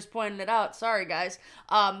 Listeners pointed it out. Sorry, guys.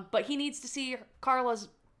 But he needs to see Carla's...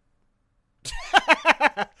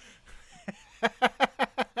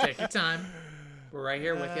 Take your time. We're right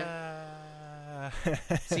here with you.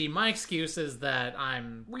 See, my excuse is that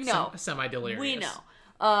I'm semi-delirious. We know.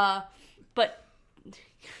 But...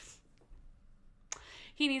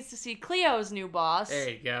 he needs to see Cleo's new boss.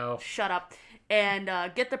 There you go. Shut up. And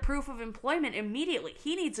get the proof of employment immediately.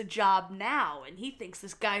 He needs a job now, and he thinks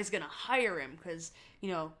this guy's going to hire him because,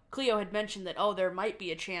 Cleo had mentioned that, there might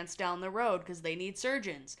be a chance down the road because they need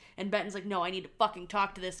surgeons. And Benton's like, no, I need to fucking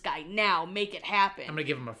talk to this guy now. Make it happen. I'm going to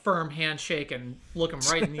give him a firm handshake and look him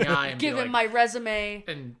right in the eye and give him my resume.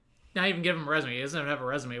 And not even give him a resume. He doesn't have a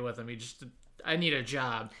resume with him. I need a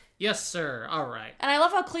job. Yes, sir. All right. And I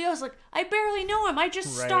love how Cleo's like, I barely know him. I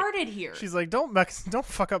just started here. She's like, don't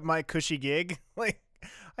fuck up my cushy gig. Like,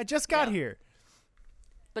 I just got here.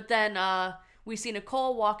 But then we see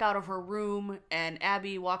Nicole walk out of her room, and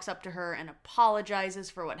Abby walks up to her and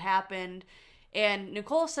apologizes for what happened. And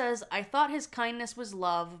Nicole says, I thought his kindness was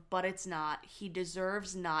love, but it's not. He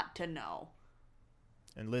deserves not to know.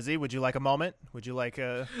 And Lizzie, would you like a moment? Would you like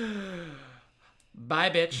a...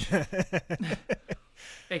 Bye, bitch.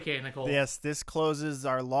 AKA Nicole. Yes, this closes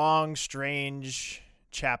our long, strange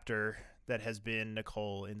chapter that has been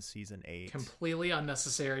Nicole in season 8. Completely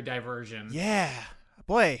unnecessary diversion. Yeah.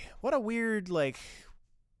 Boy, what a weird,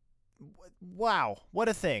 wow, what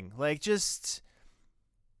a thing. Just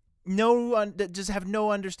have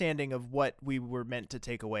no understanding of what we were meant to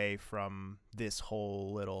take away from this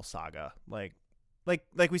whole little saga. Like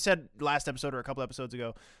we said last episode or a couple episodes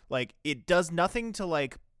ago, it does nothing to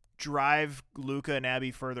drive Luca and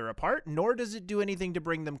Abby further apart, nor does it do anything to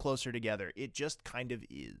bring them closer together. It just kind of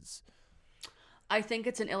is. I think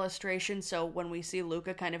it's an illustration, so when we see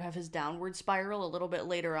Luca kind of have his downward spiral a little bit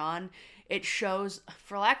later on, it shows,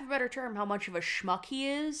 for lack of a better term, how much of a schmuck he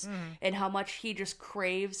is, and how much he just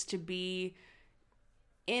craves to be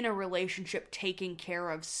in a relationship taking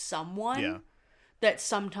care of someone. Yeah. That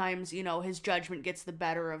sometimes, his judgment gets the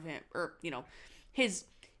better of him, or, his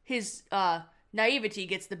naivety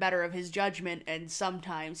gets the better of his judgment, and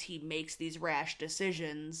sometimes he makes these rash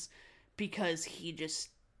decisions because he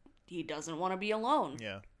doesn't want to be alone.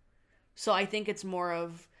 Yeah. So I think it's more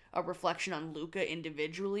of a reflection on Luca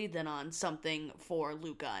individually than on something for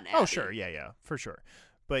Luca and Abby. Oh, sure. Yeah, for sure.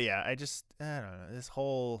 But yeah, I don't know. This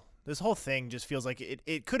whole thing just feels like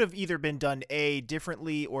it could have either been done A,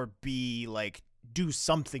 differently, or B, do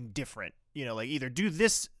something different. Either do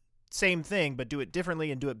this same thing, but do it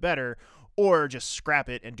differently and do it better, or just scrap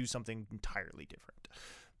it and do something entirely different.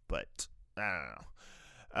 But I don't know.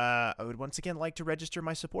 I would once again like to register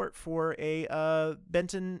my support for a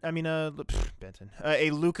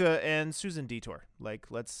Luca and Susan detour.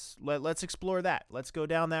 Let's explore that. Let's go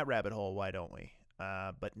down that rabbit hole. Why don't we?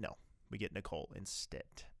 But no, we get Nicole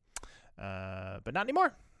instead. But not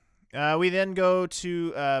anymore. We then go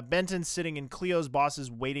to Benton sitting in Cleo's boss's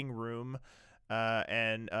waiting room.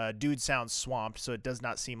 and dude sounds swamped, so it does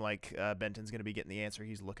not seem like Benton's going to be getting the answer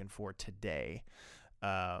he's looking for today.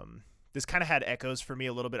 This kind of had echoes for me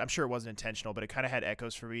a little bit. I'm sure it wasn't intentional, but it kind of had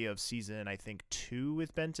echoes for me of season, I think, 2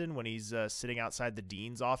 with Benton when he's sitting outside the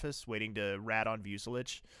dean's office waiting to rat on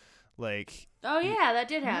Vucelich. Like, oh yeah, that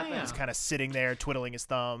did happen. He's kind of sitting there twiddling his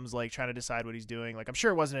thumbs, like trying to decide what he's doing. Like, I'm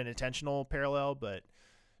sure it wasn't an intentional parallel, but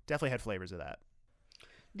definitely had flavors of that.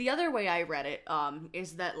 The other way I read it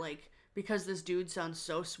is that, like, because this dude sounds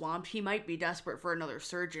so swamped, he might be desperate for another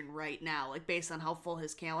surgeon right now. Like, based on how full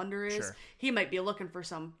his calendar is, Sure. He might be looking for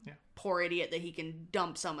some poor idiot that he can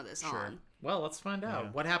dump some of this on. Well, let's find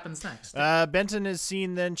out. What happens next? Benton is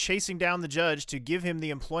seen then chasing down the judge to give him the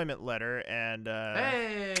employment letter, and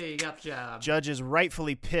hey, you got the job. Judge is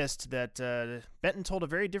rightfully pissed that Benton told a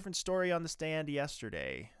very different story on the stand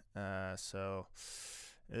yesterday.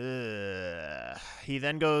 He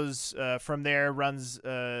then goes from there, runs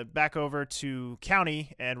back over to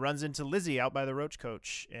county and runs into Lizzie out by the Roach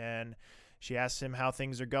Coach, and she asks him how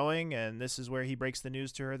things are going, and this is where he breaks the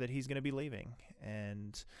news to her that he's going to be leaving.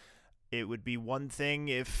 And it would be one thing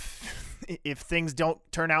if things don't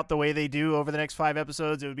turn out the way they do over the next 5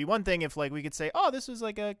 episodes. It would be one thing if, like, we could say, oh, this was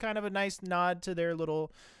like a kind of a nice nod to their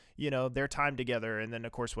little, their time together, and then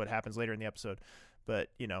of course what happens later in the episode. But,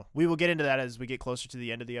 we will get into that as we get closer to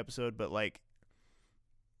the end of the episode. But, like,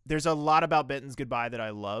 there's a lot about Benton's goodbye that I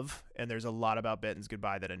love, and there's a lot about Benton's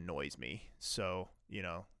goodbye that annoys me. So,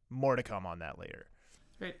 more to come on that later.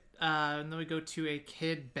 Great. And then we go to a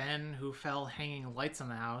kid, Ben, who fell hanging lights in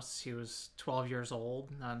the house. He was 12 years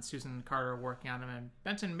old, and Susan Carter working on him. And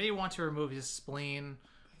Benton may want to remove his spleen,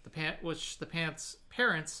 which the parents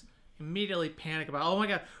immediately panic about. Oh my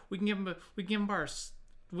God, we can give him bars.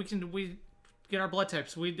 We get our blood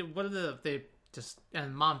types.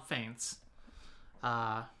 And mom faints.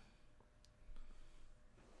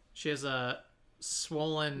 She has a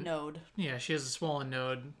swollen node. Yeah, she has a swollen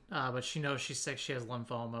node, but she knows she's sick. She has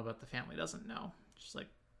lymphoma, but the family doesn't know. She's like,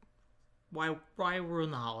 why ruin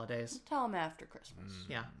the holidays? Tell them after Christmas.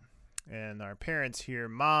 Yeah. And our parents here,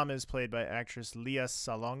 Mom is played by actress Lea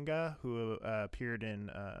Salonga, who appeared in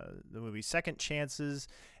the movie Second Chances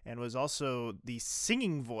and was also the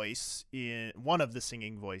singing voice in one of the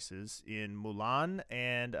singing voices in Mulan,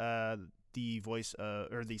 and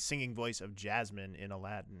the singing voice of Jasmine in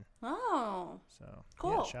Aladdin. Oh, so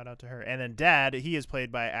cool! Yeah, shout out to her. And then Dad, he is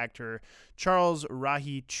played by actor Charles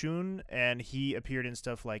Rahi Chun, and he appeared in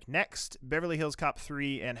stuff like Next, Beverly Hills Cop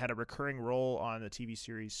 3, and had a recurring role on the TV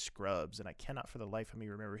series Scrubs. And I cannot for the life of me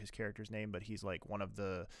remember his character's name, but he's like one of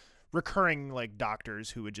the recurring like doctors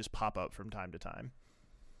who would just pop up from time to time.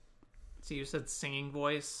 So you said singing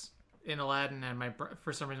voice in Aladdin, and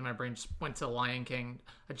for some reason my brain just went to Lion King.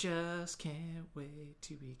 I just can't wait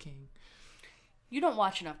to be king. You don't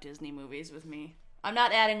watch enough Disney movies with me. I'm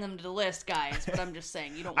not adding them to the list, guys, but I'm just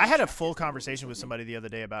saying you don't. I had a full conversation with somebody the other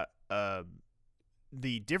day about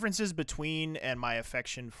the differences between and my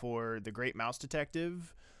affection for The Great Mouse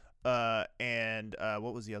Detective and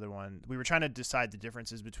what was the other one? We were trying to decide the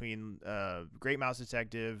differences between Great Mouse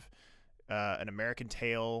Detective, An American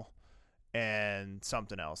Tale, and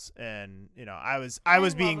something else. And I was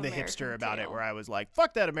being the hipster about it, where I was like,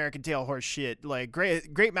 fuck that American Tale horse shit. Like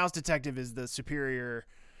Great Mouse Detective is the superior.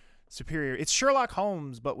 It's Sherlock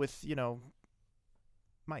Holmes, but with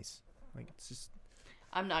mice. Like, it's just.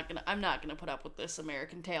 I'm not gonna put up with this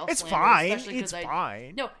American Tale. It's slander, fine. It's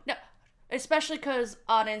fine. No. Especially because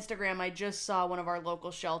on Instagram I just saw one of our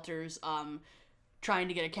local shelters trying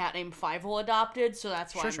to get a cat named Fievel adopted, so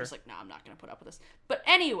that's why I'm just like, no, I'm not going to put up with this. But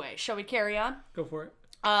anyway, shall we carry on? Go for it.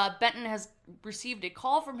 Benton has received a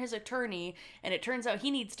call from his attorney, and it turns out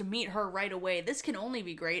he needs to meet her right away. This can only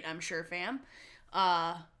be great, I'm sure, fam.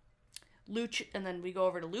 Lucha, and then we go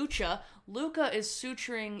over to Lucha. Luca is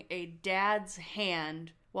suturing a dad's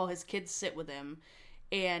hand while his kids sit with him,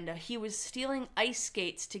 and he was stealing ice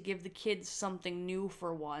skates to give the kids something new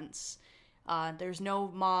for once. There's no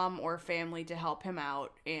mom or family to help him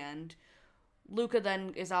out, and Luca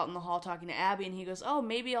then is out in the hall talking to Abby, and he goes, oh,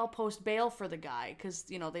 maybe I'll post bail for the guy, because,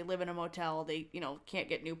 they live in a motel, they, can't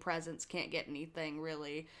get new presents, can't get anything,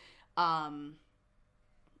 really, and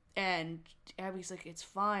Abby's like, it's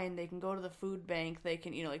fine, they can go to the food bank, they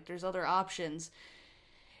can, there's other options,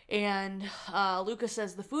 and Luca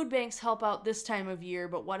says, the food banks help out this time of year,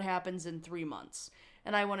 but what happens in 3 months?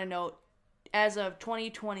 And I want to note, as of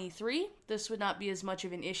 2023, this would not be as much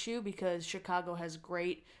of an issue because Chicago has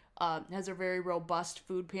has a very robust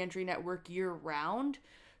food pantry network year-round.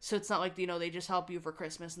 So it's not like, they just help you for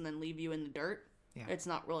Christmas and then leave you in the dirt. Yeah. It's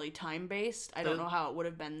not really time based. I don't know how it would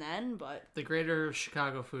have been then, but The Greater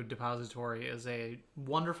Chicago Food Depository is a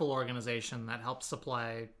wonderful organization that helps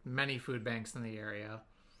supply many food banks in the area.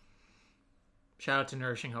 Shout out to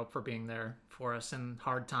Nourishing Hope for being there for us in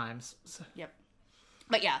hard times. Yep.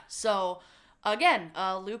 But yeah, so again,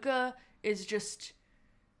 Luca is just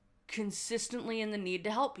consistently in the need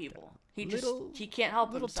to help people. He can't help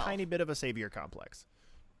himself. Little tiny bit of a savior complex.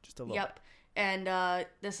 Just a little Yep. And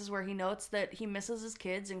this is where he notes that he misses his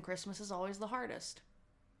kids and Christmas is always the hardest.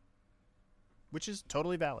 Which is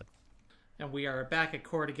totally valid. And we are back at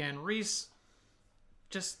court again. Reese,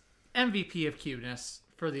 just MVP of cuteness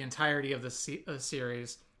for the entirety of the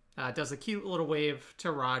series. Does a cute little wave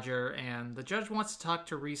to Roger, and the judge wants to talk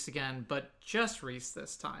to Reese again, but just Reese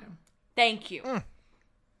this time. Thank you.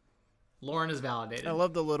 Lauren is validated. I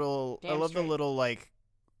love the little, Damn straight. like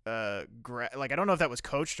I don't know if that was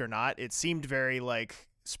coached or not. It seemed very like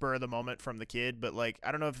spur of the moment from the kid, but like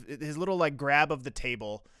I don't know if his little like grab of the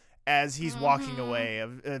table as he's walking away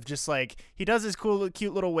of just like he does his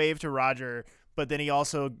cute little wave to Roger, but then he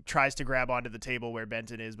also tries to grab onto the table where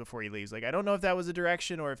Benton is before he leaves. Like I don't know if that was a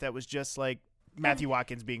direction or if that was just like Matthew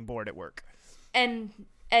Watkins being bored at work. And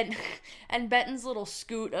Benton's little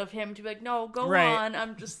scoot of him to be like, no, go Right. on.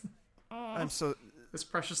 I'm just this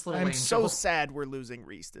precious little I'm angel. so sad we're losing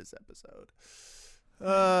Reese this episode.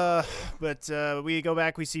 But we go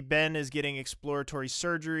back. We see Ben is getting exploratory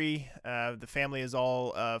surgery. The family is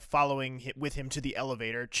all following with him to the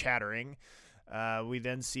elevator, chattering. We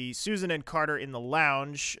then see Susan and Carter in the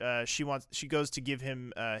lounge. She goes to give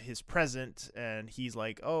him his present, and he's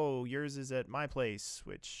like, "Oh, yours is at my place,"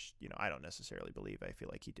 which I don't necessarily believe. I feel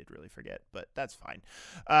like he did really forget, but that's fine.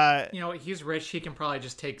 He's rich. He can probably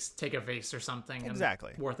just take a vase or something,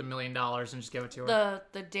 Exactly. worth $1 million, and just give it to her.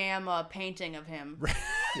 the damn painting of him.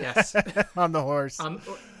 Yes, on the horse. On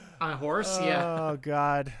a horse, yeah. Oh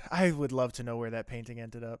God, I would love to know where that painting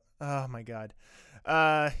ended up. Oh my God.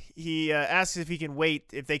 He asks if they can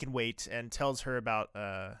wait, and tells her about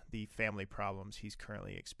the family problems he's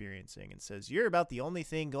currently experiencing, and says, "You're about the only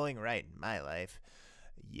thing going right in my life."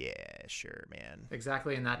 Yeah, sure, man.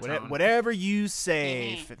 Exactly in that tone. Whatever you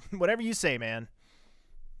say, whatever you say, man.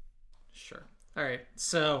 Sure. All right.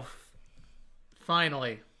 So,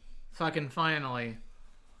 finally,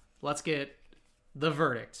 let's get the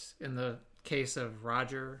verdict in the case of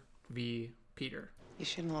Roger v. Peter. You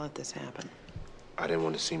shouldn't have let this happen. I didn't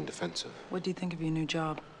want to seem defensive. What do you think of your new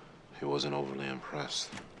job? He wasn't overly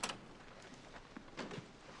impressed.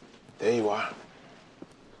 There you are.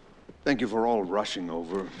 Thank you for all rushing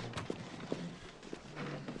over.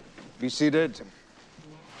 Be seated.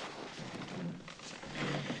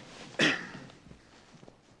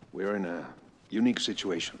 We're in a unique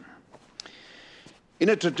situation. In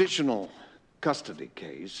a traditional custody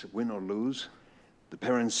case, win or lose, the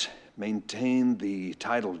parents maintain the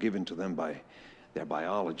title given to them by their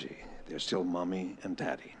biology. They're still mommy and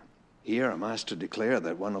daddy. Here, I'm asked to declare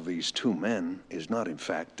that one of these two men is not, in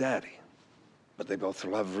fact, daddy. But they both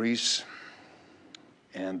love Reese,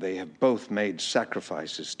 and they have both made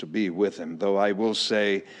sacrifices to be with him, though I will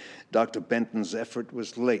say Dr. Benton's effort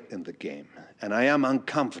was late in the game, and I am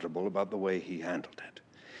uncomfortable about the way he handled it.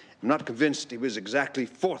 I'm not convinced he was exactly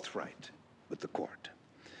forthright with the court.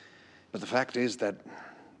 But the fact is that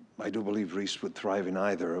I do believe Reese would thrive in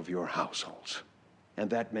either of your households. And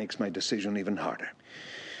that makes my decision even harder.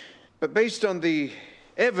 But based on the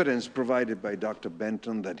evidence provided by Dr.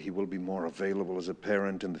 Benton that he will be more available as a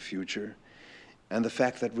parent in the future, and the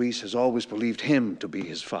fact that Reese has always believed him to be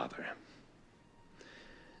his father,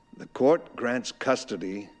 the court grants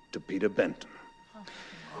custody to Peter Benton.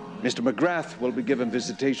 Mr. McGrath will be given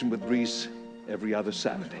visitation with Reese every other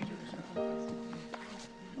Saturday.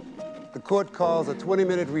 The court calls a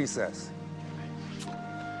 20-minute recess.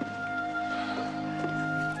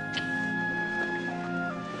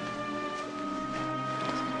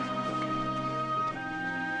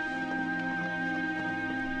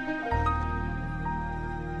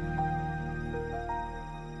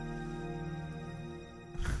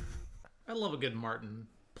 I love a good Martin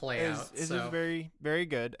play out. It was very, very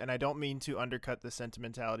good, and I don't mean to undercut the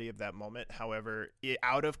sentimentality of that moment. However,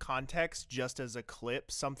 out of context, just as a clip,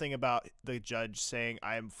 something about the judge saying,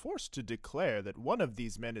 "I am forced to declare that one of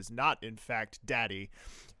these men is not, in fact, daddy,"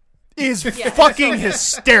 is fucking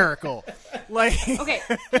hysterical. Like, okay,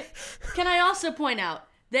 can I also point out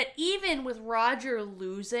that even with Roger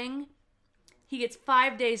losing, he gets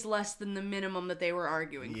 5 days less than the minimum that they were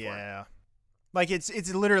arguing for. Yeah. Like, it's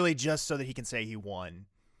literally just so that he can say he won.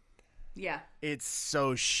 Yeah. It's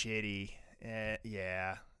so shitty.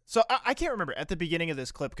 Yeah. So I can't remember at the beginning of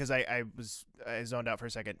this clip because I zoned out for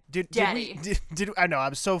a second. Did I know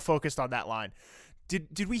I'm so focused on that line.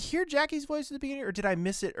 Did we hear Jackie's voice at the beginning, or did I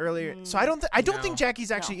miss it earlier? So I don't think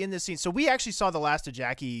Jackie's actually in this scene. So we actually saw the last of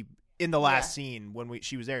Jackie in the last scene when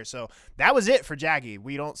she was there. So that was it for Jackie.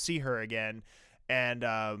 We don't see her again, and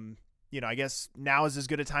I guess now is as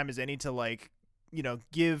good a time as any to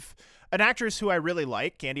give an actress who I really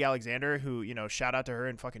like, Candy Alexander, who, shout out to her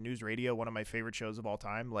in fucking News Radio, one of my favorite shows of all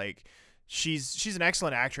time. Like, she's an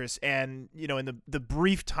excellent actress. And, in the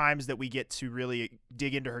brief times that we get to really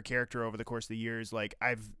dig into her character over the course of the years,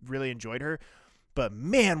 I've really enjoyed her. But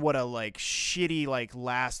man, what a shitty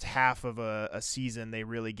last half of a season they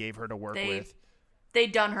really gave her to work with. They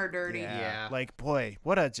done her dirty. Yeah. Boy,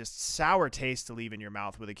 what a just sour taste to leave in your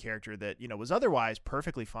mouth with a character that, was otherwise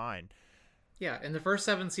perfectly fine. Yeah, in the first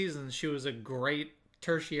 7 seasons, she was a great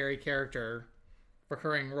tertiary character,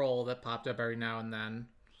 recurring role that popped up every now and then.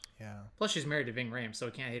 Yeah. Plus, she's married to Ving Rhames, so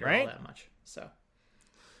we can't hate her all that much. So,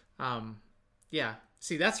 yeah.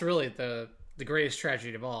 See, that's really the greatest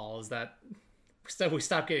tragedy of all, is that we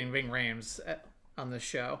stopped getting Ving Rhames on this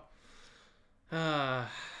show.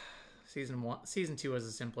 Season 2 was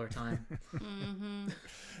a simpler time.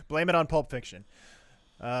 Blame it on Pulp Fiction.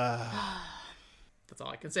 That's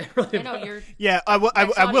all I can say. Really, I know you're. Yeah, I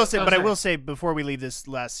will say, but I will say before we leave this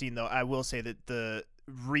last scene, though, I will say that the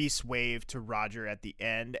Reese wave to Roger at the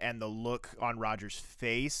end and the look on Roger's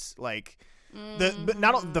face,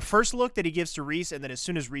 the first look that he gives to Reese, and then as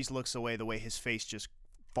soon as Reese looks away, the way his face just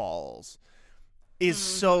falls, is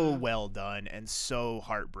so well done and so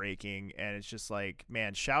heartbreaking, and it's just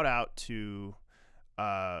man, shout out to.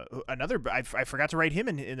 Another, I forgot to write him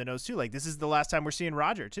in the notes too. This is the last time we're seeing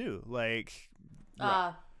Roger too.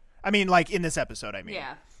 In this episode, I mean.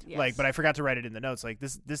 Yeah. Yes. But I forgot to write it in the notes.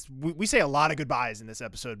 We say a lot of goodbyes in this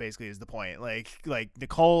episode, basically, is the point.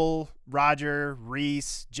 Nicole, Roger,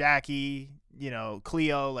 Reese, Jackie,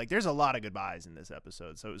 Cleo. There's a lot of goodbyes in this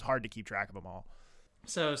episode, so it was hard to keep track of them all.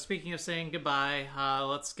 So, speaking of saying goodbye,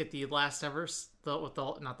 let's get the last ever,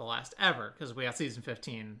 not the last ever, because we got season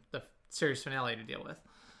 15, the series finale to deal with.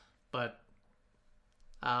 But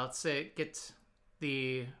let's get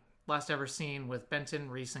the last ever scene with Benton,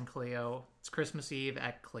 Reese, and Cleo. It's Christmas Eve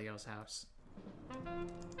at Cleo's house.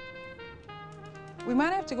 We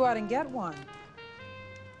might have to go out and get one.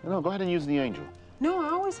 No, go ahead and use the angel. No, I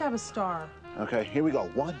always have a star. Okay, here we go.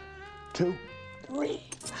 1, 2, 3.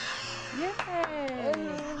 Yay!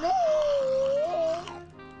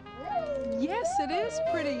 Yes, it is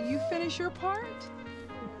pretty. You finish your part?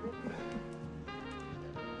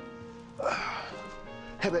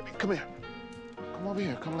 Hey, baby, come here. Come over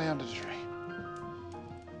here. Come lay under the tree.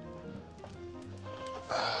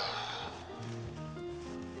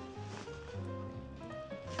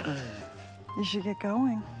 You should get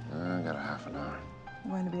going. I got a half an hour.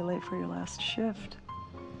 You're going to be late for your last shift.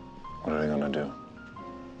 What are they gonna do?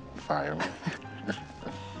 Fire me?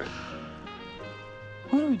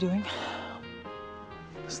 What are we doing?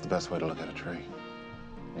 It's the best way to look at a tree.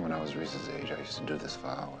 When I was Reese's age, I used to do this for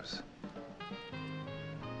hours.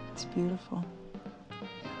 It's beautiful.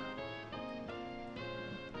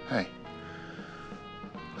 Hey,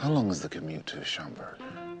 how long is the commute to Schaumburg?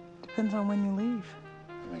 Depends on when you leave.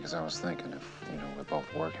 Because I was thinking if, we're both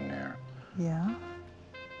working there, Yeah?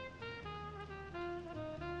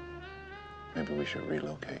 maybe we should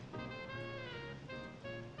relocate.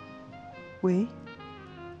 We?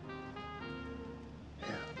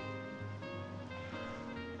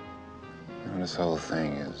 This whole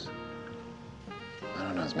thing is, I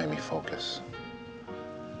don't know, it's made me focus.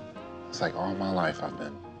 It's like all my life I've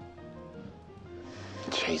been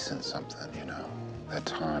chasing something, that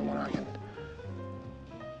time when I can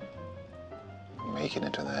make it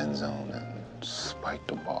into the end zone and spike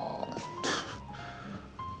the ball.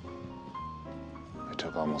 It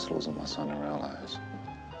took almost losing my son to realize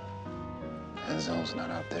the end zone's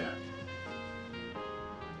not out there.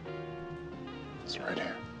 It's right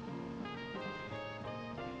here.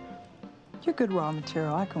 You're good raw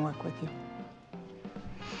material. I can work with you.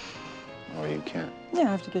 Oh, you can't? Yeah,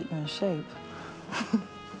 I have to get you in shape.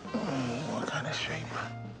 What kind of shape?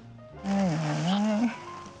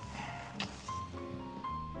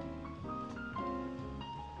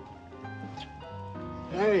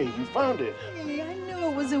 Hey, you found it. Hey, I knew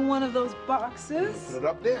it was in one of those boxes. Put it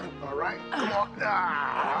up there. All right. Come on.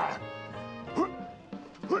 Ah.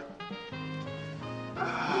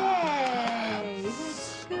 Yay!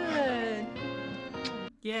 That's good.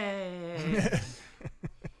 Yay!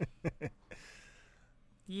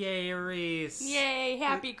 Yay, Reese! Yay!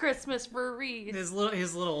 Happy Christmas for Reese. His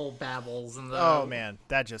little babbles in the oh man,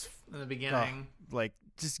 that just in the beginning,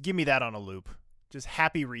 just give me that on a loop. Just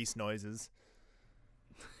happy Reese noises.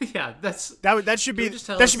 Yeah, that should be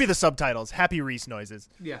the subtitles. Happy Reese noises.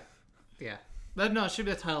 Yeah. No, it should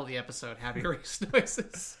be the title of the episode. Happy Reese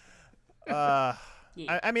noises. I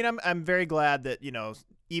mean, I'm very glad that,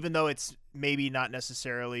 even though it's maybe not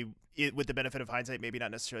necessarily, with the benefit of hindsight, maybe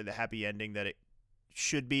not necessarily the happy ending that it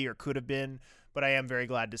should be or could have been, but I am very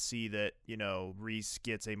glad to see that, Reese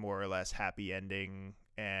gets a more or less happy ending,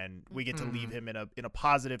 and we get to leave him in a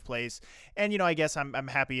positive place. And, I guess I'm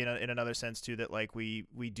happy in another sense too, that like we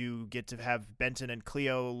do get to have Benton and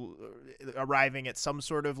Cleo arriving at some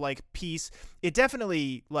sort of like peace. It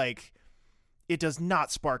definitely it does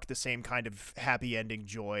not spark the same kind of happy ending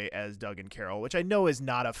joy as Doug and Carol, which I know is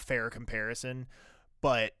not a fair comparison,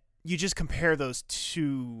 but you just compare those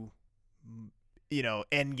two,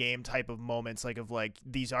 end game type of moments,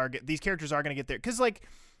 these characters are going to get there. Cause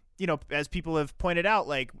as people have pointed out,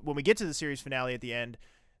 when we get to the series finale at the end,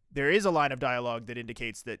 there is a line of dialogue that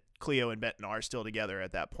indicates that Cleo and Benton are still together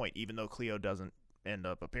at that point, even though Cleo doesn't end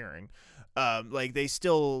up appearing. They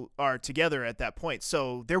still are together at that point.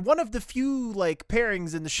 So they're one of the few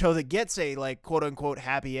pairings in the show that gets a quote unquote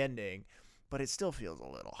happy ending, but it still feels a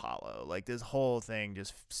little hollow. This whole thing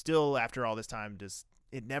just still, after all this time,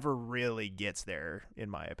 it never really gets there, in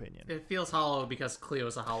my opinion. It feels hollow because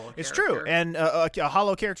Cleo's a hollow character. It's true. And a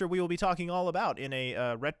hollow character we will be talking all about in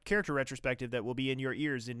a character retrospective that will be in your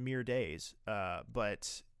ears in mere days. And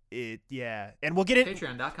we'll get it.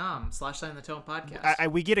 Patreon.com/SightInTheTone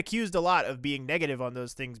podcast. We get accused a lot of being negative on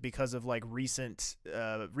those things because of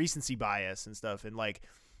recency bias and stuff.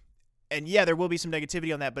 And there will be some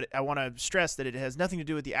negativity on that, but I want to stress that it has nothing to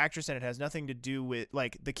do with the actress, and it has nothing to do with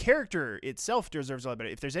the character itself deserves a lot better.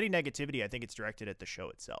 If there's any negativity, I think it's directed at the show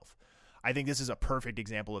itself. I think this is a perfect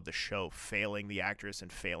example of the show failing the actress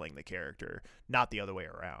and failing the character, not the other way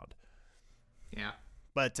around. Yeah.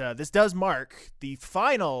 But this does mark the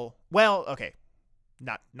final,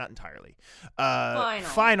 not entirely,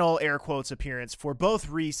 final air quotes appearance for both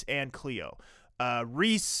Reese and Cleo.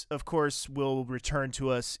 Reese, of course, will return to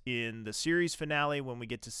us in the series finale when we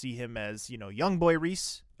get to see him as, young boy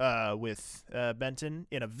Reese with Benton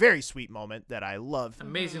in a very sweet moment that I love.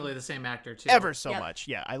 Amazingly the same actor, too. Ever so much.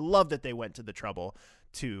 Yeah, I love that they went to the trouble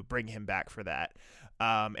to bring him back for that.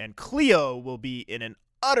 And Cleo will be in an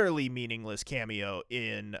utterly meaningless cameo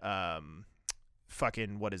in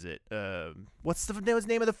fucking, what is it? What's the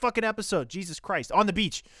name of the fucking episode? Jesus Christ. On the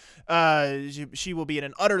Beach. She will be in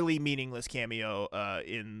an utterly meaningless cameo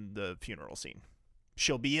in the funeral scene.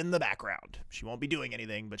 She'll be in the background. She won't be doing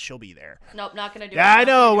anything, but she'll be there. Nope, not gonna do it. Yeah, I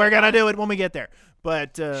know. We're gonna do it when we get there.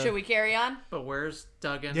 But should we carry on? But where's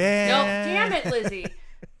Duggan? Yeah. Nope, damn it, Lizzie.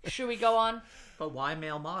 Should we go on? But why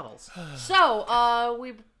male models? So,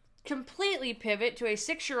 we completely pivot to a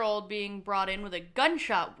 6-year-old being brought in with a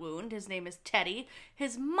gunshot wound. His name is Teddy.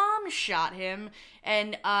 His mom shot him,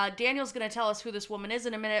 and Daniel's going to tell us who this woman is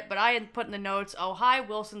in a minute, but I had put in the notes,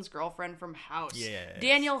 Wilson's girlfriend from House. Yes.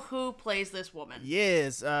 Daniel, who plays this woman?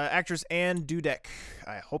 Yes, actress Anne Dudek.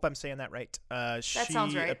 I hope I'm saying that right. That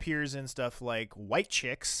sounds right. She appears in stuff like White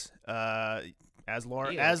Chicks, as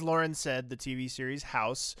Lauren said, the TV series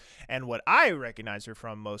House, and what I recognize her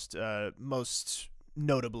from most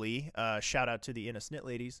notably, shout out to the Inna Snit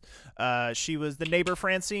ladies, she was the neighbor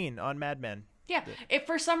Francine on Mad Men. Yeah, if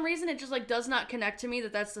for some reason it just does not connect to me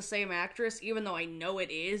that that's the same actress, even though I know it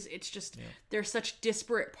is. It's just there's such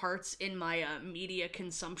disparate parts in my media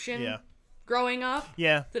consumption growing up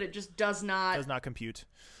that it just does not compute.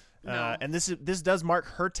 No. And this does mark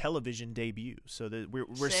her television debut, so that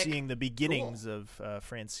we're seeing the beginnings of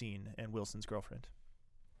Francine and Wilson's girlfriend.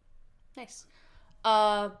 Nice.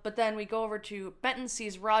 But then we go over to Benton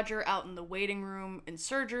sees Roger out in the waiting room in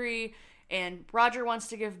surgery, and Roger wants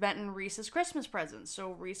to give Benton Reese's Christmas presents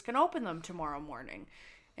so Reese can open them tomorrow morning.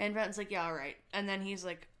 And Benton's like, yeah, all right. And then he's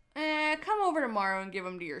like, come over tomorrow and give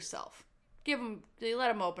them to yourself. Let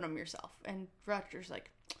him open them yourself. And Roger's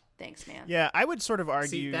like, thanks, man. Yeah, I would sort of argue...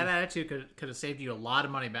 See, that attitude could have saved you a lot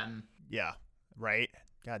of money, Benton. Yeah, right?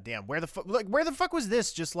 God damn, where the fuck was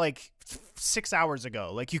this just 6 hours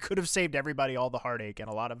ago? You could have saved everybody all the heartache and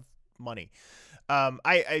a lot of money.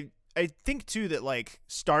 I think too that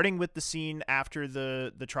starting with the scene after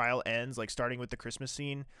the trial ends, starting with the Christmas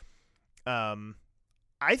scene,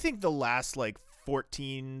 I think the last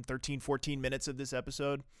 14 minutes of this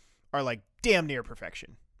episode are damn near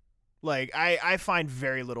perfection. I find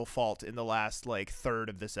very little fault in the last third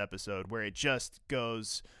of this episode where it just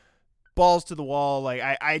goes balls to the wall.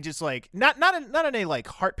 I just not in a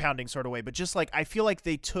heart pounding sort of way, but just I feel like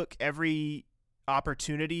they took every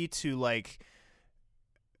opportunity to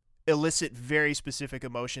elicit very specific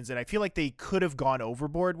emotions, and I feel like they could have gone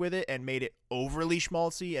overboard with it and made it overly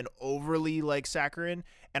schmaltzy and overly like saccharine,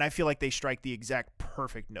 and I feel like they strike the exact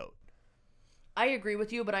perfect note. I agree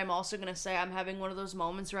with you, but I'm also going to say I'm having one of those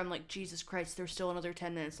moments where I'm like, Jesus Christ, there's still another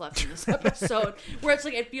 10 minutes left in this episode, where it's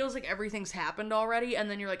like, it feels like everything's happened already, and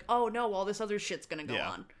then you're like, oh no, all this other shit's going to go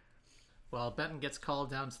on. Well, Benton gets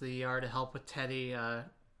called down to the ER to help with Teddy.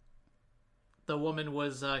 The woman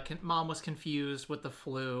was, mom was confused with the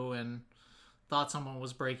flu and thought someone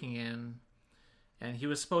was breaking in. And he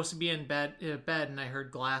was supposed to be in bed, and I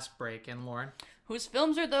heard glass break. And Lauren? Whose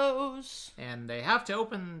films are those? And they have to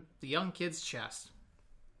open the young kid's chest.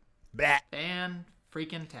 Bat. And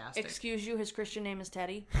freaking tastic. Excuse you, his Christian name is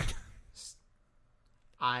Teddy?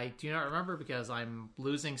 I do not remember because I'm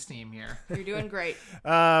losing steam here. You're doing great.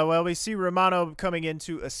 Well, we see Romano coming in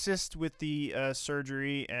to assist with the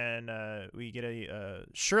surgery, and we get a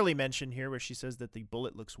Shirley mention here where she says that the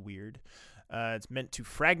bullet looks weird. It's meant to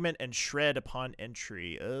fragment and shred upon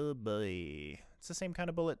entry. Oh, boy. It's the same kind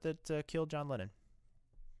of bullet that killed John Lennon.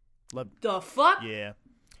 The fuck? Yeah.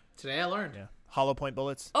 Today I learned. Yeah. Hollow point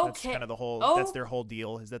bullets. Okay. That's kind of the whole, that's their whole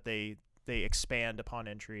deal, is that they expand upon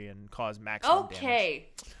entry and cause maximum damage.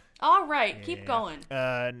 All right. Keep going.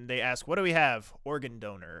 And they ask, what do we have? Organ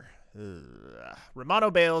donor. Romano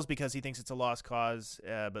bails because he thinks it's a lost cause,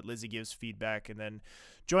 but Lizzie gives feedback and then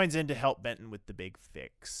joins in to help Benton with the big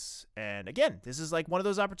fix. And again, this is like one of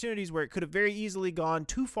those opportunities where it could have very easily gone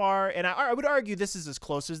too far, and I would argue this is as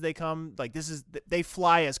close as they come. Like, they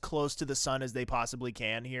fly as close to the sun as they possibly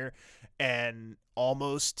can here, and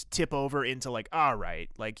almost tip over into like, all right,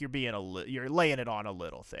 like you're laying it on a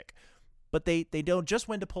little thick. But they know just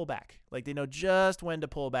when to pull back. Like, they know just when to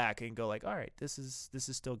pull back and go like, all right, this is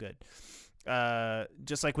still good.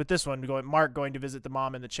 Just like with this one, Mark going to visit the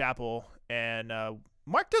mom in the chapel, and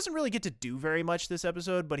Mark doesn't really get to do very much this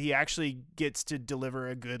episode, but he actually gets to deliver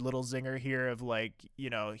a good little zinger here of like, you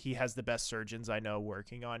know, he has the best surgeons I know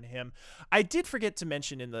working on him. I did forget to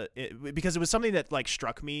mention because it was something that like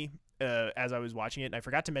struck me as I was watching it, and I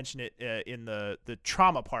forgot to mention it in the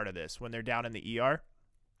trauma part of this when they're down in the ER.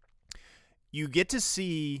 You get to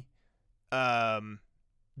see Benton.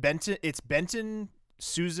 It's Benton,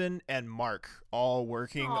 Susan, and Mark all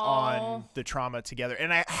working on the trauma together.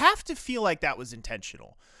 And I have to feel like that was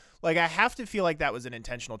intentional. Like, I have to feel like that was an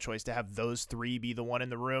intentional choice to have those three be the one in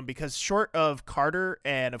the room, because short of Carter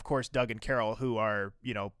and, of course, Doug and Carol, who are,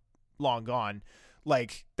 you know, long gone,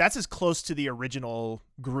 like, that's as close to the original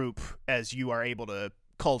group as you are able to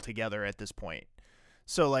cull together at this point.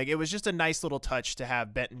 So, like, it was just a nice little touch to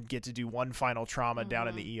have Benton get to do one final trauma down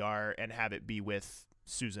in the ER and have it be with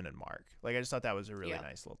Susan and Mark. Like, I just thought that was a really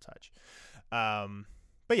nice little touch.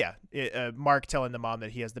 But yeah, Mark telling the mom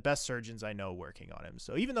that he has the best surgeons I know working on him.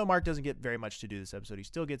 So even though Mark doesn't get very much to do this episode, he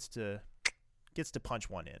still gets to punch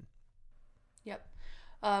one in. Yep.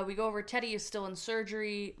 We go over Teddy is still in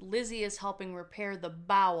surgery. Lizzie is helping repair the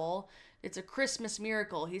bowel. It's a Christmas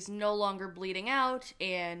miracle. He's no longer bleeding out,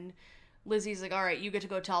 and Lizzie's like, all right, you get to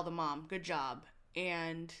go tell the mom. Good job.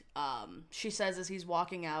 And she says as he's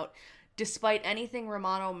walking out, despite anything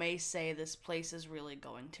Romano may say, this place is really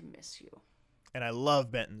going to miss you. And I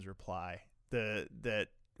love Benton's reply. That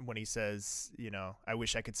when he says, you know, I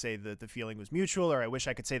wish I could say that the feeling was mutual, or I wish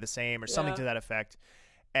I could say the same, or something to that effect.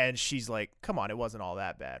 And she's like, come on, it wasn't all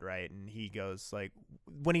that bad, right? And he goes like,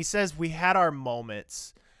 when he says we had our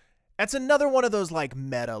moments, that's another one of those like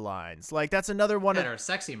meta lines. Like, that's another one of our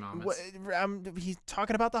sexy moments. He's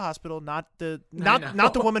talking about the hospital, not the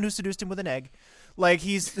woman who seduced him with an egg. Like,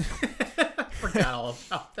 he's forgot all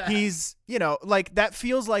about that. He's, you know, like, that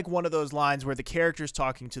feels like one of those lines where the character's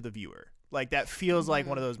talking to the viewer. Like, that feels like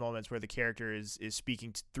one of those moments where the character is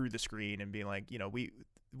speaking through the screen and being like, you know,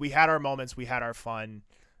 we had our moments, we had our fun,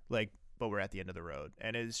 like, but we're at the end of the road.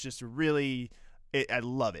 And it's just really, I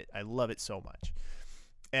love it. I love it so much.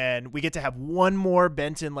 And we get to have one more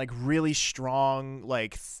Benton, like, really strong,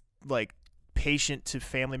 like patient to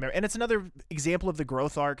family member. And it's another example of the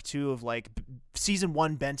growth arc, too, of, like, season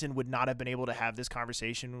 1 Benton would not have been able to have this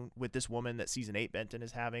conversation with this woman that season 8 Benton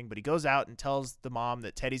is having. But he goes out and tells the mom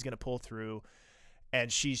that Teddy's going to pull through. And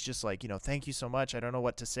she's just like, you know, thank you so much. I don't know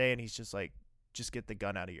what to say. And he's just like, just get the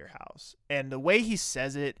gun out of your house. And the way he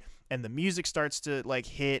says it, and the music starts to, like,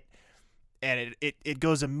 hit, and it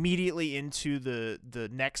goes immediately into the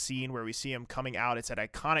next scene where we see him coming out. It's that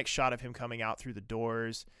iconic shot of him coming out through the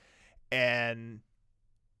doors. And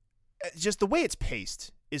just the way it's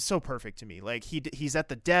paced is so perfect to me. Like, he's at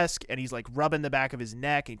the desk, and he's, like, rubbing the back of his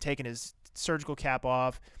neck and taking his surgical cap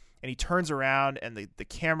off. And he turns around, and the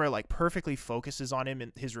camera, like, perfectly focuses on him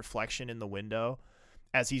and his reflection in the window.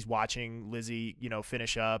 as he's watching Lizzie,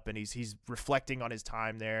 finish up, and he's reflecting on his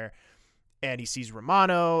time there, and he sees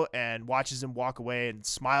Romano and watches him walk away and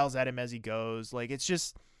smiles at him as he goes. Like, it's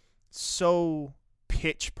just so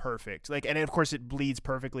pitch perfect. Like, and of course it bleeds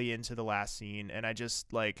perfectly into the last scene, and I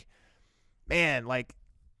just like, man, like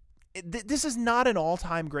this is not an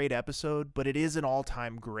all-time great episode, but it is an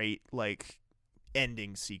all-time great like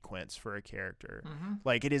ending sequence for a character.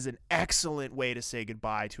 Like, it is an excellent way to say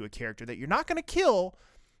goodbye to a character that you're not going to kill,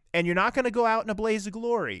 and you're not going to go out in a blaze of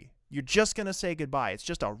glory. You're just going to say goodbye. It's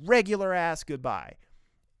just a regular ass goodbye,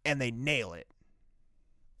 and they nail it.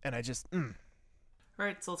 And I just All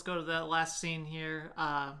right, so let's go to that last scene here.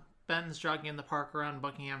 Benton's jogging in the park around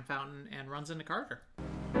Buckingham Fountain and runs into Carter.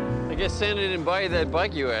 I guess Santa didn't buy you that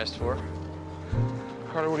bike you asked for.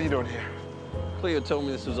 Carter, what are you doing here? Cleo told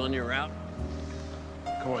me this was on your route.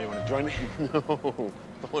 Come on, you want to join me? No,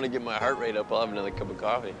 I want to get my heart rate up. I'll have another cup of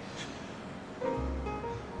coffee.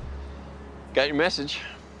 Got your message.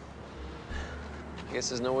 I guess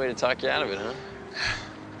there's no way to talk you out of it, huh?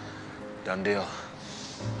 Done deal.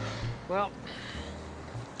 Well,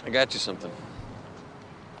 I got you something.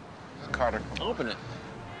 Carter. Open it.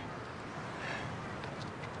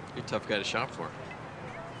 You're a tough guy to shop for.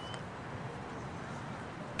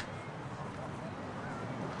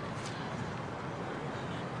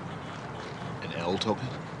 An L token?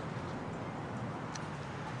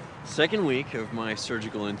 Second week of my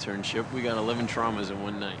surgical internship, we got 11 traumas in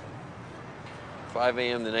one night. 5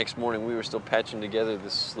 a.m. the next morning, we were still patching together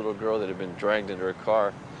this little girl that had been dragged into her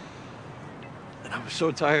car. And I was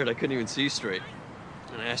so tired, I couldn't even see straight.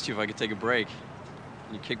 And I asked you if I could take a break.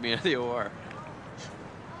 And you kicked me out of the OR.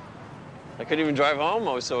 I couldn't even drive home.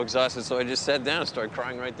 I was so exhausted, so I just sat down and started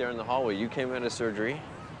crying right there in the hallway. You came out of surgery,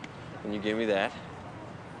 and you gave me that.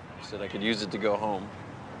 You said I could use it to go home,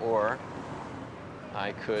 or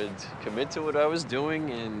I could commit to what I was doing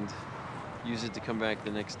and use it to come back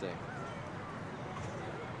the next day.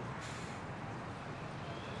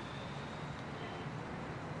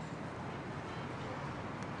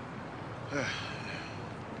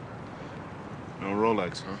 No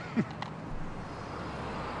Rolex, huh?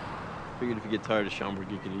 Figured if you get tired of Schaumburg,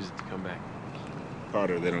 you can use it to come back.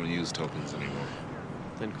 Carter, they don't use tokens anymore.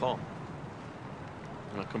 Then call.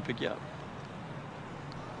 And I'll come pick you up.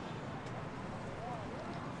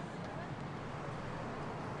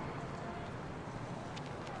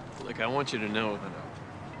 Look, I want you to know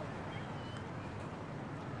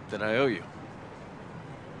that I owe you.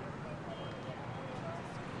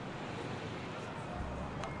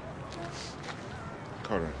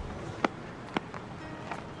 Carter.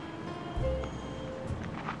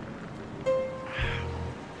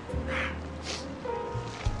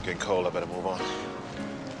 Getting cold, I better move on.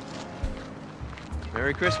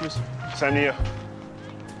 Merry Christmas. Same to you.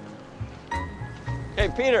 Hey,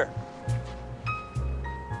 Peter.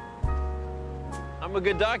 I'm a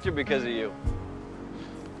good doctor because of you.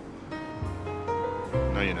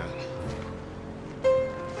 No, you're not.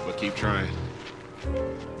 But keep trying.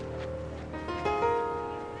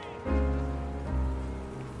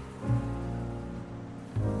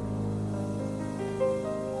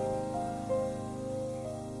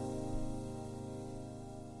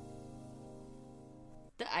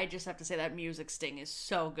 I just have to say that music sting is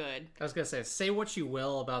so good. I was going to say what you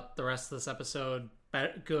will about the rest of this episode.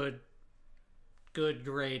 Good,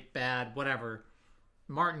 great, bad, whatever.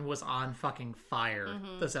 Martin was on fucking fire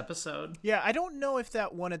this episode. Yeah, I don't know if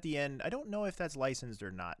that one at the end, I don't know if that's licensed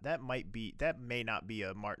or not. That may not be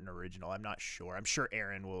a Martin original. I'm not sure. I'm sure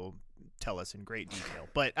Aaron will tell us in great detail.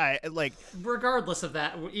 But I like, regardless of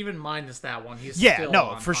that, even minus that one, he's yeah, still no,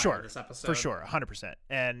 on for fire sure, this episode. for sure, 100%.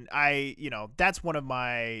 And that's one of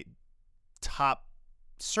my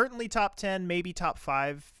certainly top 10, maybe top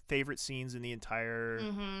 5 favorite scenes in the entire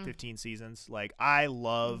 15 seasons. Like, I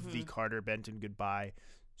love the Carter Benton goodbye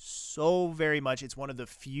so very much. It's one of the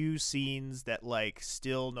few scenes that, like,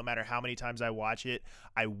 still, no matter how many times I watch it,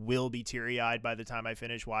 I will be teary-eyed by the time I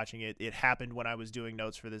finish watching it. It happened when I was doing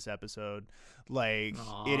notes for this episode. Like,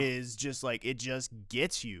 it is just like, it just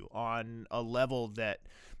gets you on a level that,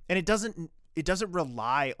 and it doesn't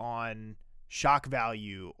rely on shock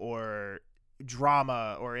value or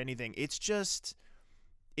drama or anything. It's just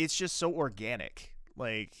so organic.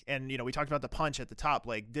 Like, and we talked about the punch at the top.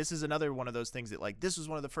 Like, this is another one of those things that, like, this was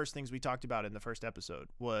one of the first things we talked about in the first episode,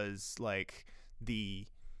 was like the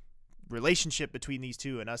relationship between these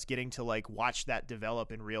two and us getting to, like, watch that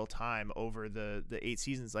develop in real time over the 8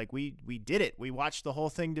 seasons. Like, we did it. We watched the whole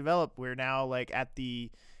thing develop. We're now, like, at the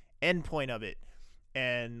end point of it.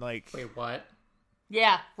 And, like, wait, what?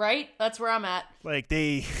 Yeah, right? That's where I'm at. Like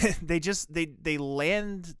they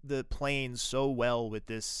land the plane so well with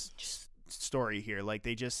this story here. Like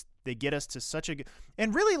they get us to such a good,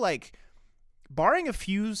 and really like barring a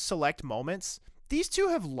few select moments, these two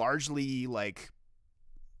have largely like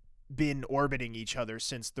been orbiting each other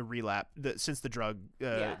since the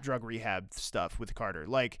drug rehab stuff with Carter.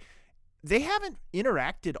 Like they haven't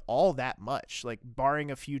interacted all that much, like barring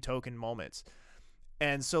a few token moments.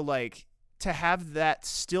 And so like to have that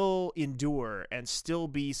still endure and still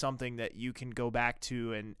be something that you can go back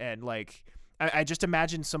to and like I just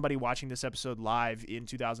imagine somebody watching this episode live in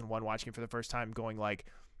 2001, watching it for the first time, going like,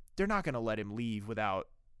 they're not going to let him leave without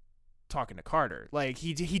talking to Carter. Like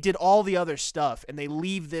he did all the other stuff, and they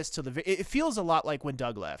leave this to it feels a lot like when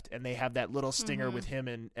Doug left, and they have that little stinger with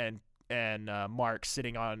him and Mark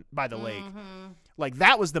sitting on by the lake. Like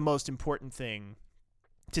that was the most important thing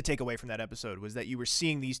to take away from that episode, was that you were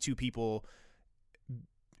seeing these two people,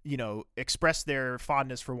 you know, express their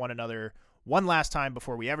fondness for one another one last time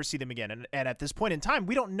before we ever see them again. And at this point in time,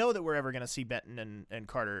 we don't know that we're ever going to see Benton and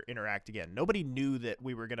Carter interact again. Nobody knew that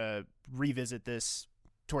we were going to revisit this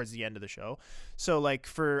towards the end of the show. So like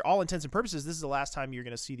for all intents and purposes, this is the last time you're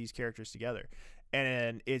going to see these characters together.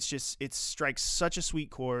 And it strikes such a sweet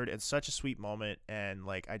chord and such a sweet moment. And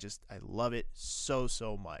like, I love it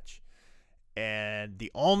so much. And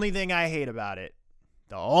the only thing I hate about it,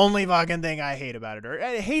 or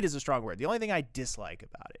hate is a strong word. The only thing I dislike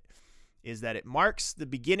about it is that it marks the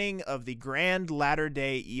beginning of the grand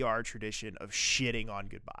latter-day ER tradition of shitting on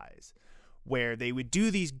goodbyes, where they would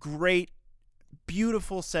do these great,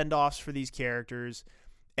 beautiful send-offs for these characters,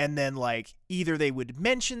 and then like either they would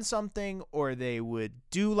mention something or they would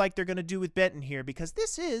do like they're going to do with Benton here, because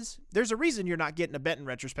there's a reason you're not getting a Benton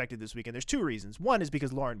retrospective this weekend. There's two reasons. One is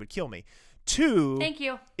because Lauren would kill me. Two, thank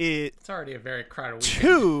you. It's already a very crowded weekend.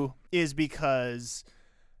 Two is because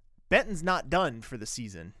Benton's not done for the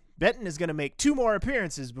season. Benton is going to make 2 more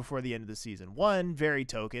appearances before the end of the season. One very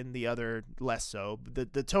token, the other less so.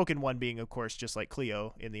 The token one being, of course, just like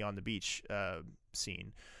Cleo in the On the Beach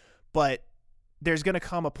scene. But there's going to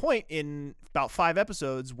come a point in about 5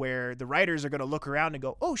 episodes where the writers are going to look around and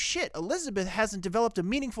go, oh shit, Elizabeth hasn't developed a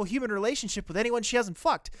meaningful human relationship with anyone she hasn't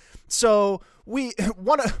fucked. So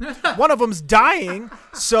one of them's dying,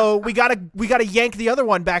 so we gotta yank the other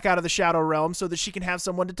one back out of the Shadow Realm so that she can have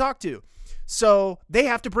someone to talk to. So they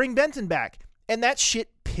have to bring Benton back. And that shit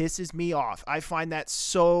pisses me off. I find that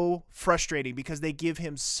so frustrating because they give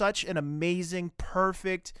him such an amazing,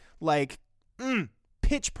 perfect, like,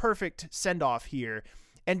 pitch perfect send-off here.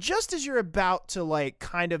 And just as you're about to like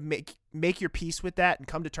kind of make your peace with that and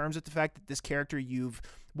come to terms with the fact that this character you've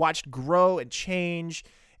watched grow and change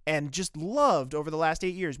and just loved over the last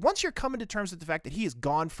 8 years, once you're coming to terms with the fact that he is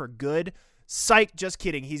gone for good, psych, just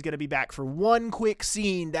kidding, he's going to be back for one quick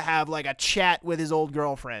scene to have like a chat with his old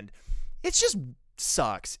girlfriend. It just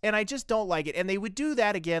sucks, and I just don't like it. And they would do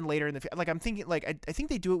that again later in the like I'm thinking like I think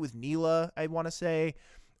they do it with Neela, I want to say,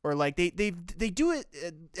 or like they do it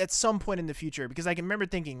at some point in the future, because I can remember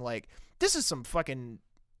thinking like, this is some fucking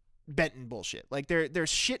Benton bullshit. Like they're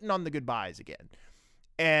shitting on the goodbyes again.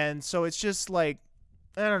 And so it's just like,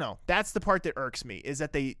 I don't know. That's the part that irks me, is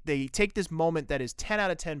that they take this moment that is 10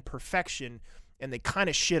 out of 10 perfection and they kind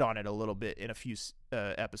of shit on it a little bit in a few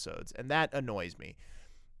episodes. And that annoys me.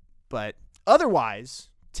 But otherwise,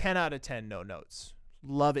 10 out of 10 no notes.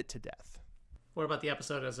 Love it to death. What about the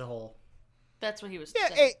episode as a whole? That's what he was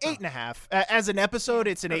saying. 8.5. As an episode,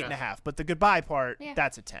 it's an 8.5. But the goodbye part,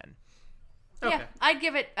 that's a 10. Okay. Yeah, I'd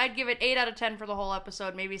give it 8 out of 10 for the whole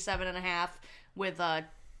episode, maybe 7.5 with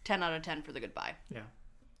 10 out of 10 for the goodbye. Yeah.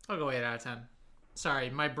 I'll go 8 out of 10. Sorry,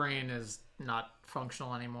 my brain is not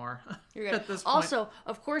functional anymore. You're good. At this point. Also,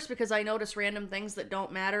 of course, because I notice random things that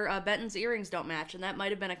don't matter, Benton's earrings don't match, and that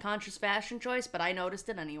might have been a conscious fashion choice, but I noticed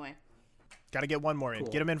it anyway. Got to get one more in.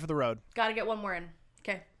 Get him in for the road. Got to get one more in.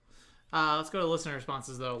 Okay. Let's go to listener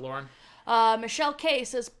responses, though. Lauren? Michelle K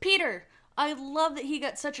says, Peter, I love that he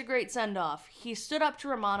got such a great send-off. He stood up to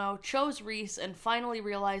Romano, chose Reese, and finally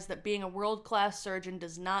realized that being a world-class surgeon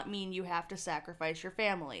does not mean you have to sacrifice your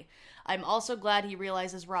family. I'm also glad he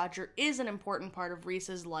realizes Roger is an important part of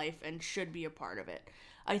Reese's life and should be a part of it.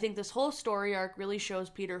 I think this whole story arc really shows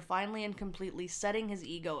Peter finally and completely setting his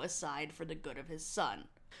ego aside for the good of his son.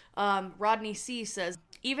 Rodney C. says,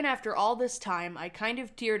 even after all this time, I kind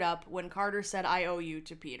of teared up when Carter said I owe you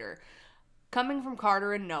to Peter. Coming from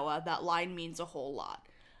Carter and Noah, that line means a whole lot.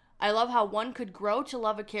 I love how one could grow to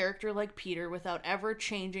love a character like Peter without ever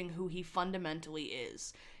changing who he fundamentally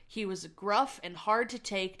is. He was gruff and hard to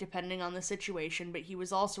take depending on the situation, but he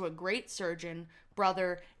was also a great surgeon,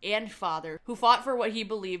 brother, and father who fought for what he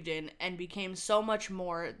believed in and became so much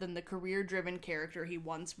more than the career-driven character he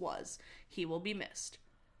once was. He will be missed.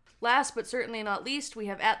 Last but certainly not least, we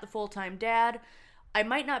have At the Full-Time Dad. I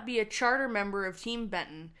might not be a charter member of Team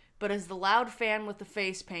Benton, but as the loud fan with the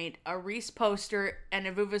face paint, a Reese poster, and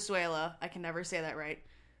a Vuvuzela, I can never say that right,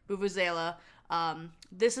 Vuvuzela,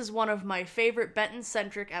 this is one of my favorite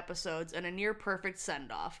Benton-centric episodes and a near-perfect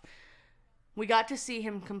send-off. We got to see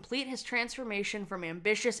him complete his transformation from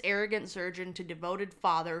ambitious, arrogant surgeon to devoted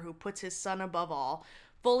father who puts his son above all,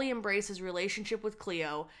 fully embrace his relationship with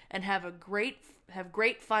Cleo, and have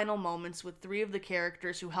great final moments with 3 of the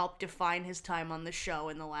characters who helped define his time on the show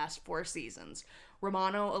in the last 4 seasons,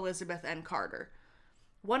 Romano, Elizabeth, and Carter.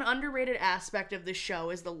 One underrated aspect of the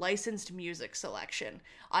show is the licensed music selection.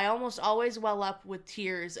 I almost always well up with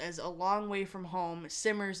tears as A Long Way From Home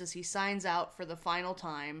simmers as he signs out for the final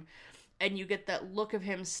time, and you get that look of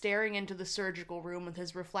him staring into the surgical room with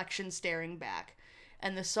his reflection staring back.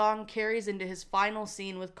 And the song carries into his final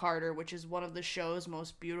scene with Carter, which is one of the show's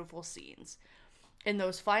most beautiful scenes. In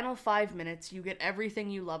those final 5 minutes, you get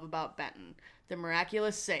everything you love about Benton. The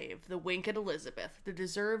miraculous save, the wink at Elizabeth, the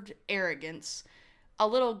deserved arrogance, a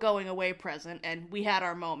little going away present, and we had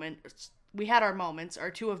our moments are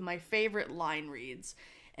 2 of my favorite line reads,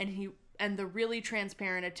 and the really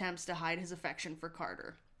transparent attempts to hide his affection for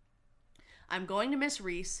Carter. I'm going to miss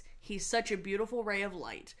Reese. He's such a beautiful ray of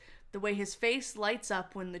light. The way his face lights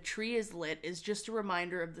up when the tree is lit is just a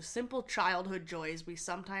reminder of the simple childhood joys we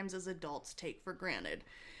sometimes as adults take for granted.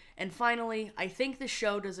 And finally, I think the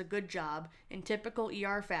show does a good job, in typical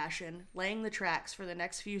ER fashion, laying the tracks for the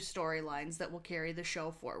next few storylines that will carry the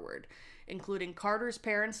show forward, including Carter's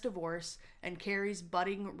parents' divorce and Carrie's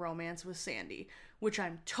budding romance with Sandy, which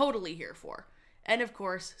I'm totally here for. And of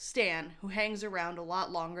course, Stan, who hangs around a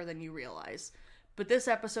lot longer than you realize. But this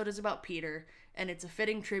episode is about Peter, and it's a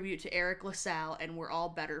fitting tribute to Eric LaSalle, and we're all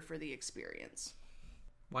better for the experience.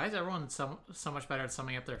 Why is everyone so much better at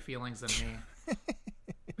summing up their feelings than me?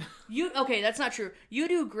 Okay, that's not true. You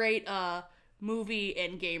do great movie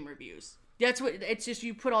and game reviews. It's just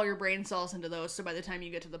you put all your brain cells into those, so by the time you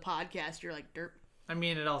get to the podcast, you're like, derp. I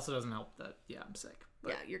mean, it also doesn't help that, I'm sick.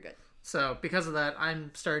 But, yeah, you're good. So, because of that, I'm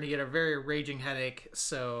starting to get a very raging headache,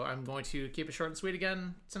 so I'm going to keep it short and sweet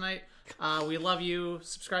again tonight. We love you.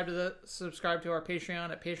 Subscribe to our Patreon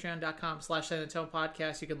at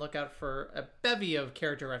patreon.com/SanAntonioPodcast. You can look out for a bevy of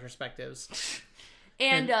character retrospectives.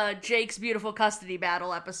 And Jake's beautiful custody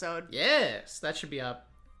battle episode. Yes, that should be up.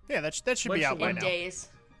 Yeah, that should be out by now. Days.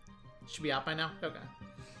 Should be out by now? Okay.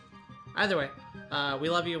 Either way, we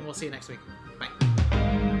love you, and we'll see you next week. Bye.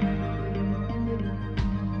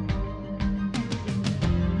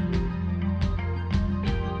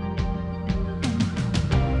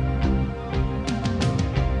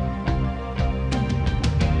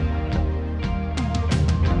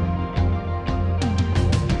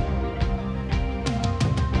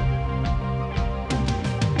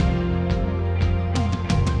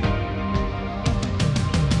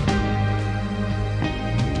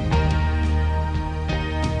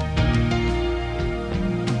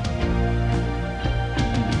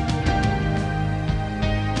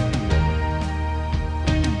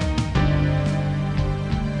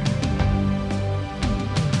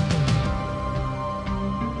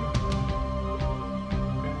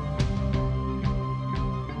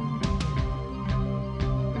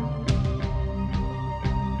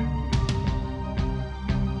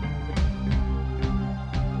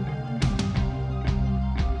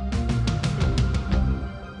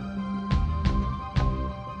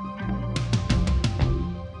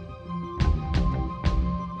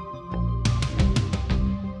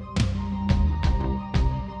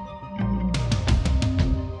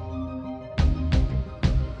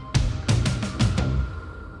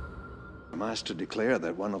 To declare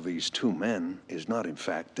that one of these 2 men is not in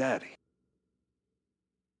fact Daddy.